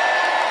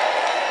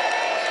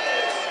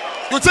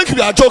 You think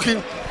we are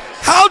joking?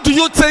 How do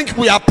you think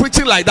we are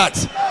preaching like that?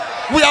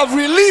 We have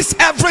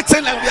released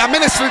everything and we are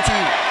ministering to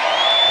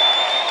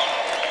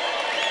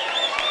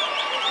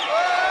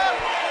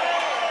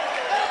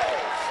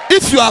you.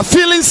 If you are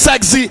feeling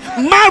sexy,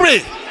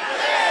 marry.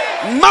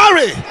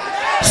 Marry.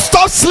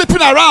 Stop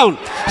sleeping around.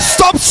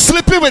 Stop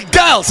sleeping with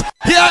girls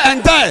here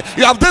and there.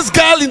 You have this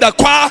girl in the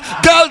choir,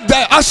 girl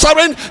there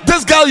ushering,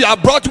 this girl you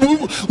have brought.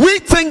 We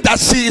think that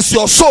she is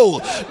your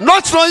soul,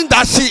 not knowing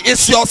that she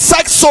is your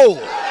sex soul.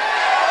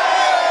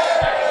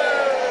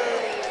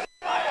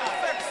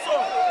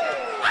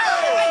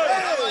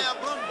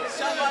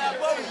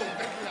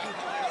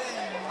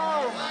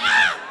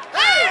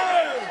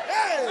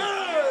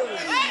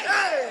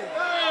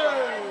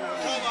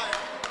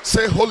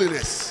 Say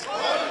holiness.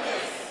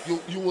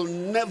 You will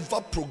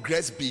never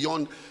progress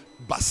beyond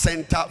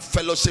Bacenta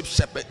Fellowship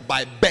Shepherd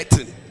by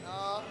betting.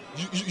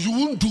 You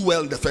won't do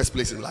well in the first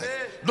place in life.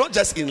 Not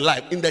just in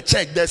life, in the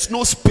church there's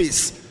no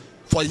space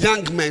for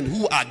young men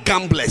who are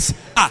gamblers.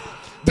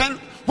 Then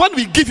when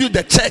we give you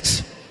the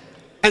church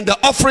and the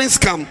offerings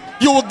come,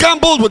 you will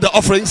gamble with the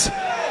offerings.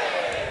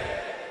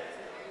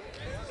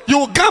 You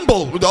will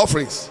gamble with the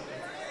offerings.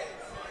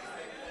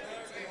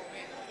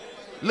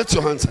 Lift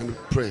your hands and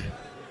pray.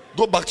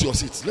 Go back to your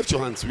seats. Lift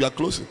your hands. We are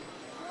closing.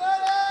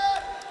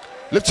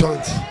 Lift your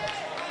hands.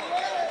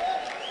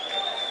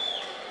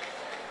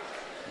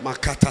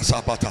 Makata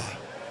Sabata.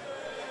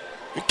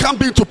 You can't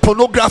be into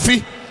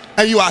pornography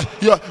and you are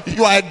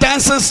a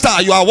dancing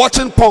star. You are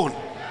watching porn.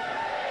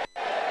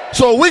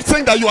 So we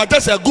think that you are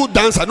just a good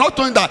dancer, not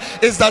knowing that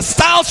it's the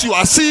styles you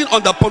are seeing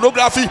on the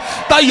pornography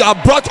that you are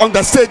brought on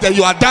the stage and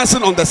you are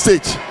dancing on the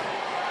stage.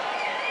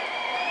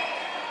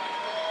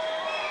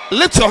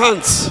 Lift your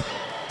hands.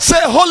 Say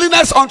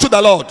holiness unto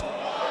the Lord.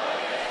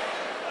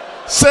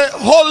 Say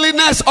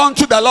holiness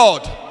unto the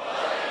Lord.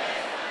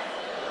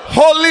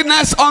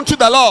 Holiness unto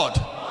the Lord.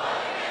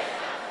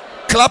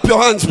 Clap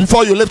your hands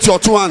before you lift your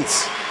 2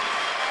 hands.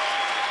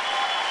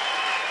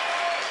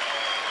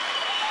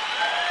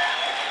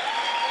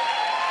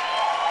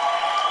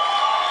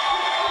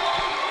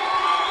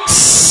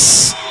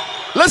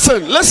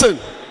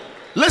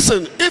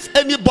 Listen. If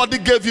anybody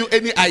gave you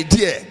any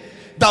idea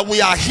that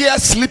we are here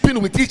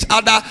sleeping with each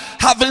other,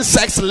 having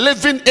sex,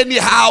 living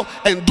anyhow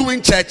and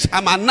doing church,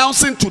 I'm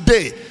announcing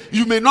today,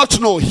 you may not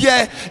know,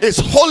 here is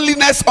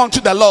holiness unto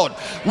the Lord.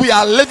 We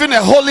are living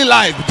a holy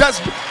life.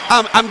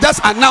 I'm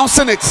just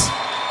announcing it,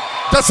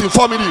 just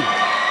informing you.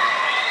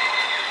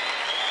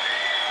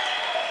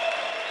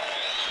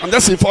 I'm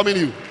just informing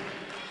you.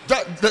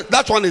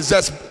 That one is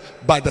just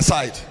by the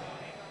side.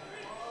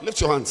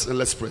 Lift your hands and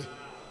let's pray.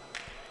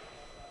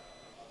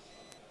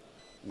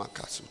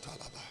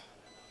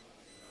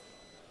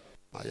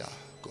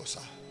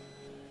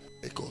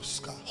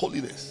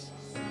 Holiness.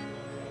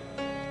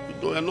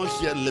 We are not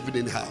here living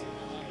in hell,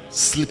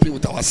 sleeping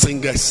with our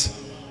singers,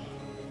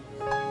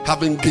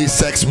 having gay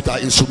sex with our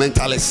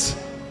instrumentalists.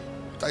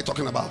 What are you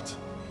talking about?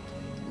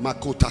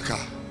 Makotaka,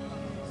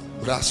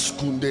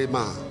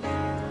 Raskundema,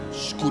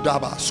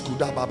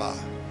 Skudababa,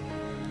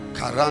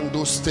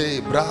 Karando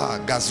ste bra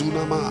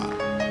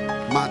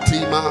Gazunama,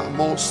 Matima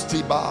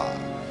Mostiba,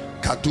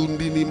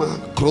 Kadundinima,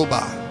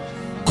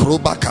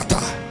 Kroba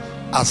Kata,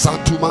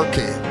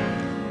 Azatumake,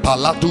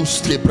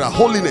 Paladus Tebra.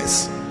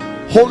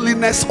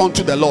 Holiness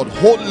unto the Lord.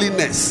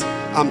 Holiness.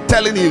 I'm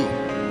telling you,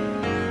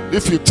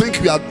 If you think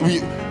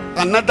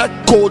another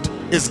code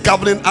is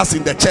governing us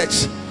in the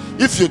church,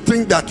 if you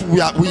think that we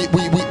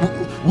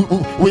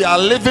are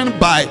living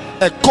by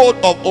a code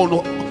of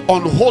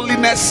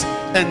unholiness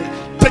and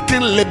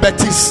taking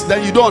liberties,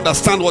 then you don't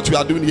understand what we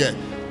are doing here.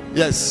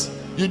 Yes,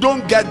 you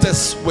don't get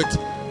this with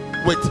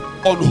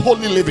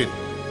unholy living.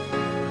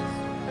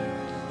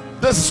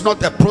 This is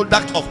not a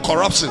product of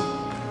corruption.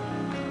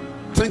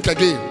 Think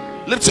again.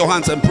 Lift your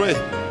hands and pray.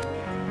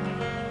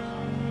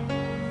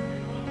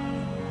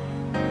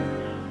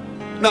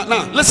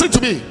 Now, listen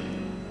to me.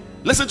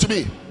 Listen to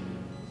me.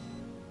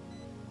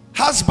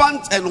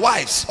 Husbands and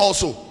wives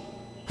also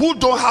who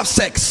don't have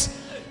sex,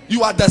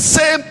 you are the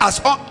same as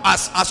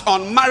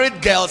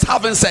unmarried girls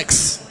having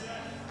sex.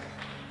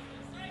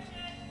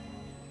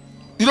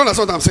 You don't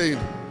understand what I'm saying?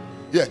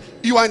 Yeah,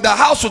 you are in the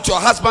house with your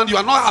husband, you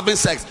are not having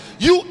sex.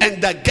 You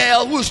and the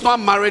girl who is not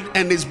married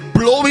and is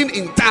blowing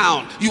in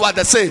town, you are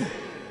the same.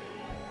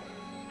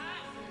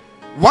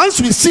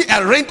 Once we see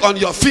a ring on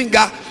your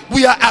finger,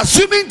 we are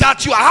assuming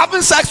that you are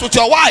having sex with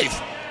your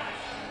wife,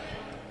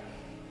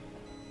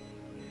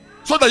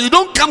 so that you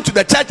don't come to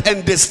the church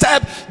and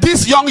disturb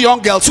these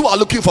young girls who are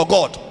looking for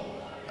God.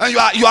 And you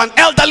are an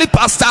elderly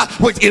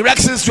pastor with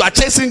erections, you are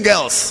chasing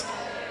girls.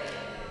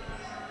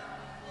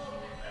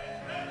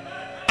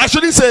 I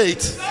shouldn't say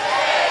it.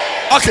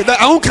 Okay, then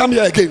I won't come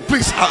here again.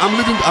 Please, I'm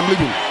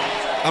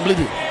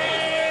leaving.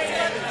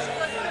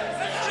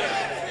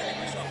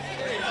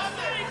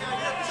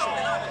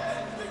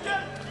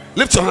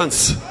 Lift your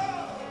hands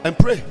and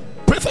pray.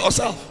 Pray for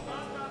yourself.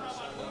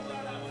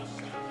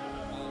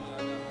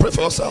 Pray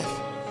for yourself.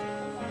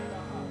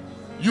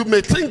 You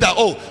may think that,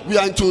 oh, we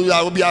are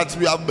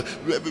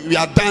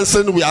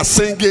dancing, we are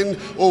singing,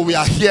 oh, we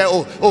are here,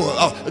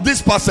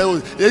 this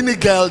pastor, any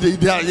girl,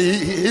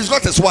 he's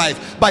got his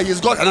wife, but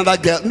he's got another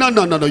girl.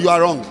 No, you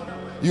are wrong.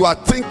 You are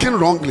thinking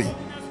wrongly.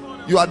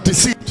 You are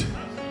deceived.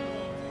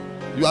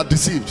 You are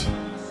deceived.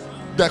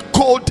 The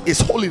code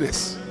is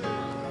holiness.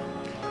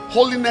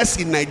 Holiness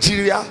in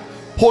Nigeria,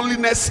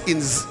 holiness in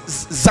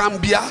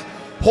Zambia,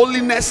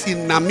 holiness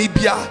in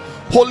Namibia,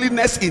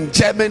 holiness in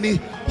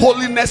Germany,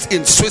 holiness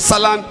in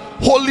Switzerland,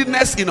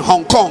 holiness in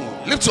Hong Kong.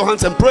 Lift your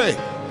hands and pray.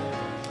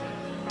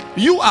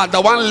 You are the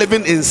one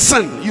living in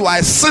sin. You are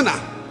a sinner.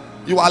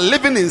 You are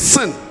living in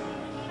sin.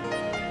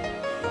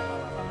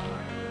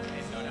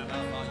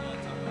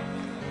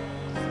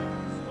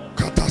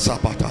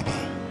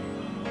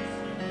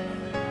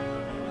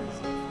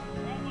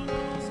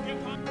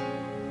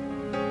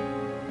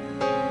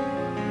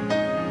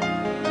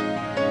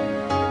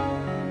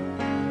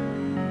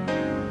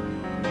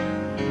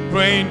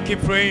 Praying,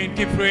 keep praying,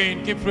 keep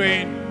praying, keep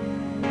praying,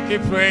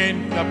 keep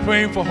praying. We are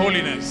praying for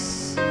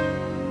holiness.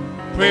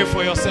 Pray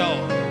for yourself.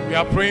 We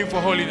are praying for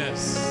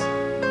holiness.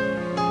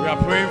 We are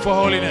praying for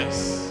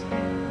holiness.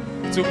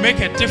 It will make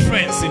a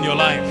difference in your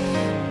life.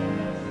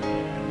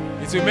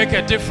 It will make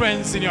a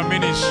difference in your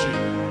ministry.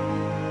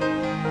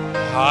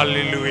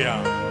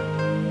 Hallelujah.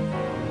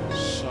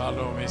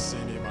 Shalom.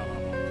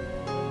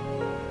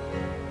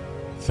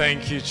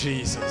 Thank you,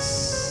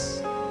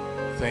 Jesus.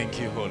 Thank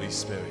you, Holy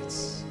Spirit.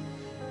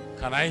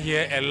 Can I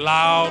hear a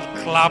loud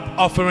clap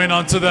offering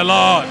unto the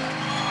Lord?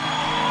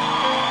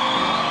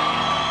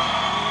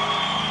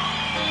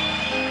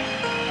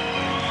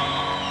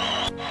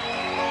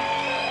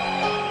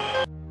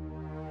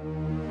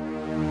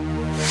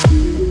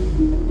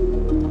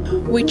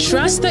 We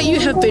trust that you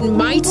have been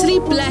mightily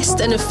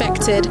blessed and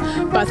affected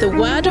by the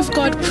word of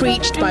God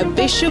preached by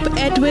Bishop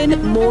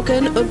Edwin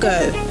Morgan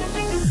Ogo.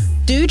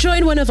 Do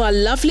join one of our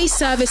lovely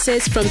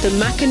services from the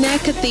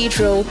Mackinac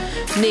Cathedral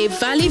near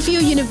Valley View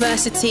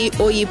University,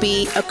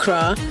 Oyubi,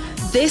 Accra,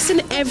 this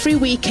and every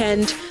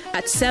weekend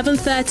at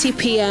 7:30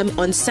 p.m.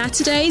 on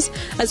Saturdays,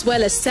 as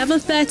well as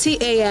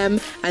 7:30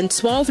 a.m. and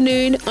 12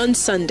 noon on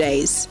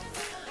Sundays.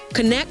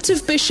 Connect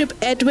with Bishop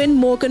Edwin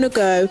Morgan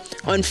Ogo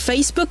on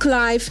Facebook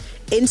Live,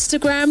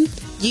 Instagram,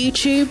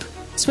 YouTube,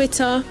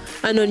 Twitter,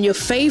 and on your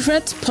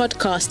favorite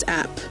podcast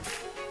app.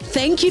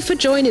 Thank you for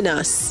joining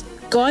us.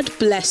 God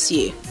bless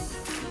you.